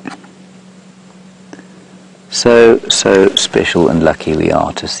 So special and lucky we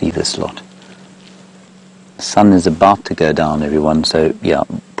are to see this lot. The sun is about to go down, everyone, so yeah,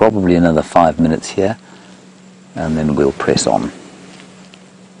 probably another 5 minutes here, and then we'll press on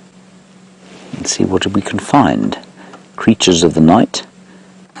and see what we can find. Creatures of the night.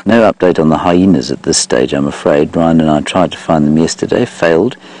 No update on the hyenas at this stage, I'm afraid. Brian and I tried to find them yesterday,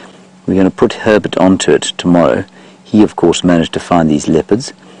 failed. We're going to put Herbert onto it tomorrow. He, of course, managed to find these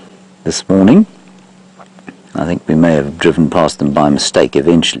leopards this morning. I think we may have driven past them by mistake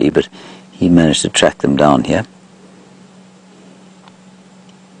eventually, but he managed to track them down here.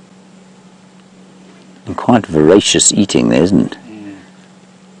 And quite voracious eating there, isn't it? Yeah.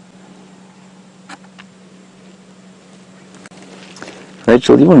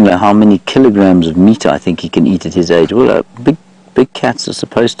 Rachel, you want to know how many kilograms of meat I think he can eat at his age? Well, big cats are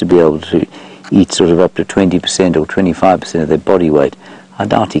supposed to be able to eat sort of up to 20% or 25% of their body weight. I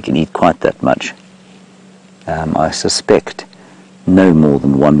doubt he can eat quite that much. I suspect no more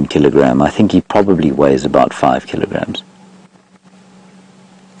than 1 kilogram. I think he probably weighs about 5 kilograms.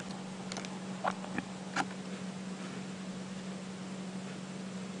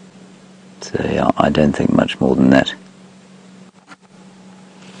 So yeah, I don't think much more than that.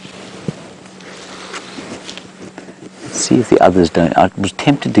 Let's see if the others don't. I was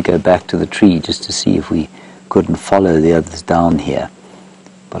tempted to go back to the tree just to see if we couldn't follow the others down here.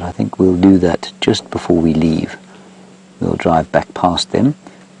 But I think we'll do that just before we leave. We'll drive back past them.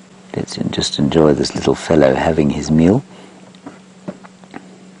 Let's just enjoy this little fellow having his meal.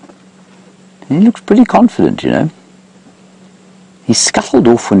 And he looks pretty confident, you know. He scuttled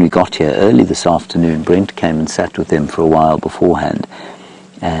off when we got here early this afternoon. Brent came and sat with them for a while beforehand.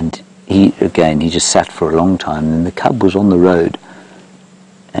 And he just sat for a long time. And then the cub was on the road,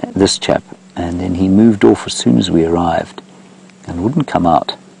 this chap. And then he moved off as soon as we arrived and wouldn't come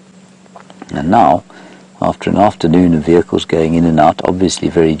out. And now, after an afternoon of vehicles going in and out, obviously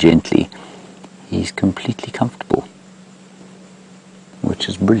very gently, he's completely comfortable, which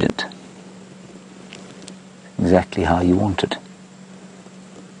is brilliant. Exactly how you want it.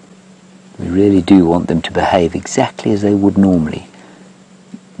 We really do want them to behave exactly as they would normally,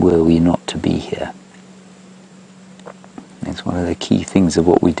 were we not to be here. It's one of the key things of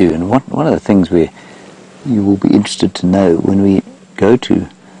what we do. And one of the things you will be interested to know when we go to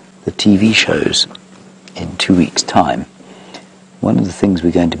the TV shows in 2 weeks' time, one of the things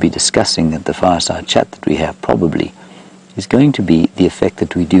we're going to be discussing at the fireside chat that we have probably is going to be the effect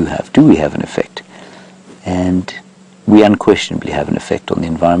that we do have. Do we have an effect? And we unquestionably have an effect on the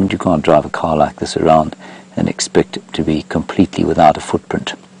environment. You can't drive a car like this around and expect it to be completely without a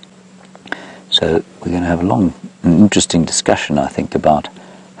footprint. So we're going to have an interesting discussion, I think, about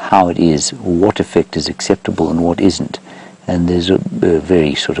how it is, what effect is acceptable and what isn't. And there's a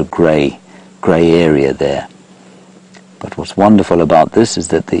very sort of grey area there. But what's wonderful about this is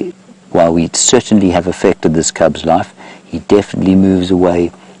that while we certainly have affected this cub's life, he definitely moves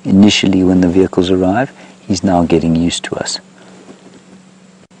away initially when the vehicles arrive. He's now getting used to us.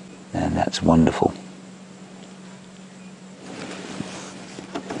 And that's wonderful.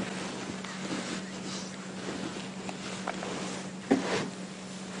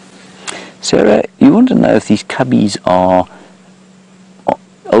 Sarah, you want to know if these cubbies are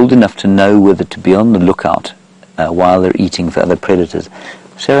old enough to know whether to be on the lookout while they're eating for other predators.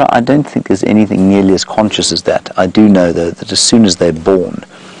 Sarah, I don't think there's anything nearly as conscious as that. I do know, though, that as soon as they're born,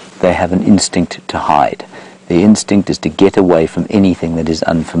 they have an instinct to hide. The instinct is to get away from anything that is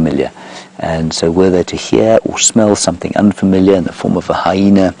unfamiliar. And so were they to hear or smell something unfamiliar in the form of a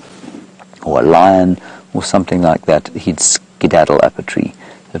hyena or a lion or something like that, he'd skedaddle up a tree.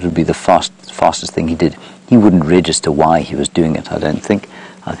 That would be the fastest thing he did. He wouldn't register why he was doing it, I don't think.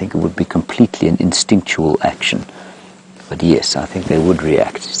 I think it would be completely an instinctual action. But yes, I think they would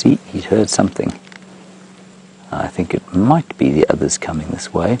react. See, he'd heard something. I think it might be the others coming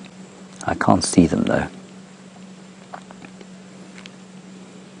this way. I can't see them though.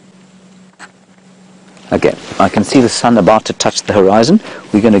 Okay, I can see the sun about to touch the horizon.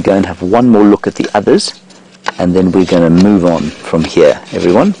 We're going to go and have one more look at the others, and then we're going to move on from here,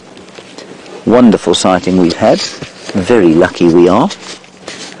 everyone. Wonderful sighting we've had. Very lucky we are.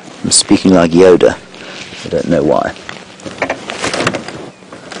 I'm speaking like Yoda. I don't know why.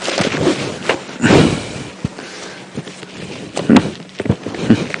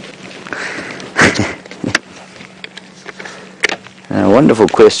 A wonderful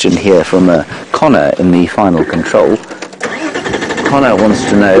question here from Connor in the final control. Connor wants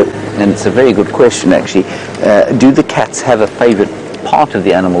to know, and it's a very good question actually, do the cats have a favourite part of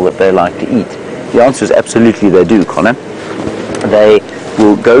the animal that they like to eat? The answer is absolutely they do, Connor. They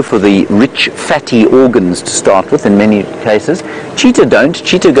will go for the rich fatty organs to start with in many cases. Cheetah don't.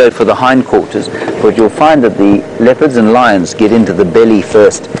 Cheetah go for the hindquarters, but you'll find that the leopards and lions get into the belly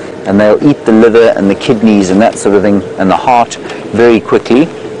first, and they'll eat the liver and the kidneys and that sort of thing, and the heart very quickly.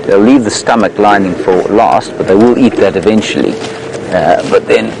 They'll leave the stomach lining for last, but they will eat that eventually. But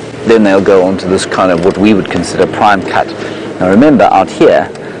then they'll go on to this kind of what we would consider prime cut. Now remember, out here,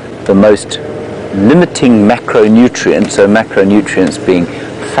 the most limiting macronutrients, so macronutrients being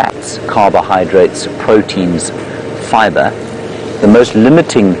fats, carbohydrates, proteins, fiber, the most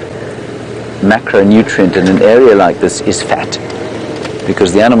limiting macronutrient in an area like this is fat,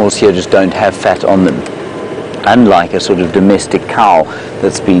 because the animals here just don't have fat on them. Unlike a sort of domestic cow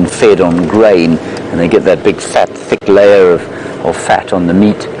that's been fed on grain and they get that big fat, thick layer of fat on the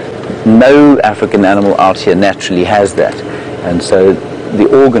meat, no African animal out here naturally has that. And so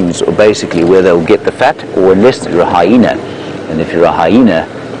the organs are basically where they'll get the fat, or unless you're a hyena. And if you're a hyena,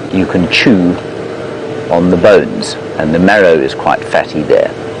 you can chew on the bones, and the marrow is quite fatty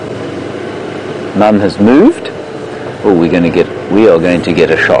there. None has moved. Oh, we are going to get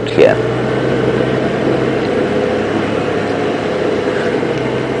a shot here.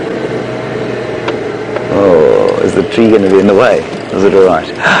 Oh, is the tree going to be in the way? Is it all right?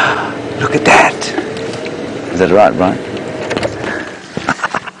 Look at that. Is that right, Brian?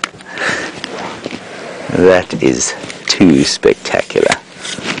 That is too spectacular.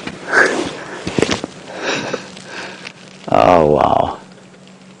 Oh, wow.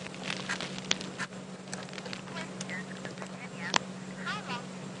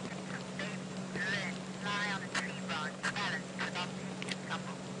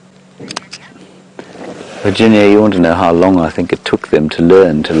 Virginia, you want to know how long I think it took them to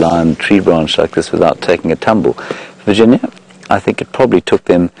learn to lie on a tree branch like this without taking a tumble? Virginia, I think it probably took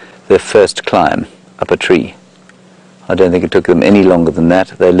them their first climb up a tree. I don't think it took them any longer than that.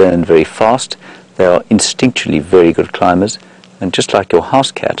 They learn very fast. They are instinctually very good climbers, and just like your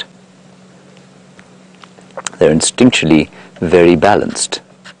house cat, they're instinctually very balanced.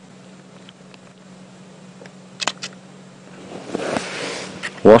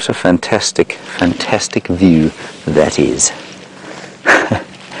 What a fantastic, fantastic view that is.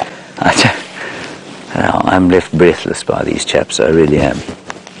 I'm left breathless by these chaps, I really am.